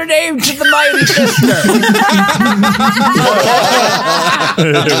changed their name to The Mighty Fister?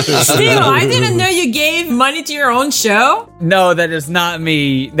 Steve, I didn't know you gave money to your own show. No, that is not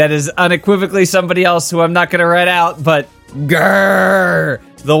me. That is unequivocally somebody else who I'm not going to write out, but... Grrr!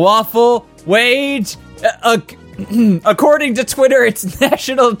 The Waffle Wage... according to Twitter, it's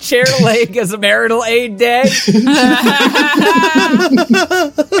National Chair Leg as a Marital Aid Day.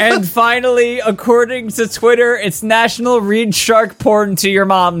 And finally, according to Twitter, it's National Read Shark Porn to Your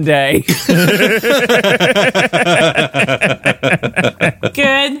Mom Day.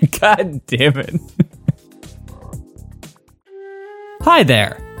 Good. God damn it. Hi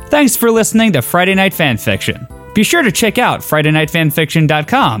there. Thanks for listening to Friday Night Fanfiction. Be sure to check out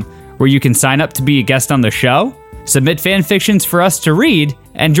FridayNightFanfiction.com, where you can sign up to be a guest on the show, submit fanfictions for us to read,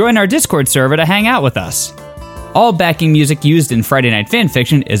 and join our Discord server to hang out with us. All backing music used in Friday Night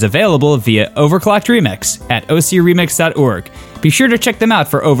Fanfiction is available via Overclocked Remix at ocremix.org. Be sure to check them out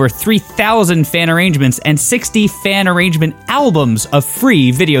for over 3,000 fan arrangements and 60 fan arrangement albums of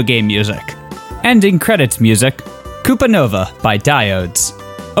free video game music. Ending credits music, Koopa Nova by Diodes.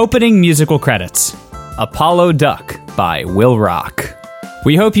 Opening musical credits, Apollo Duck by by Will Rock.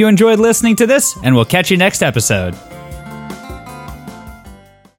 We hope you enjoyed listening to this, and we'll catch you next episode.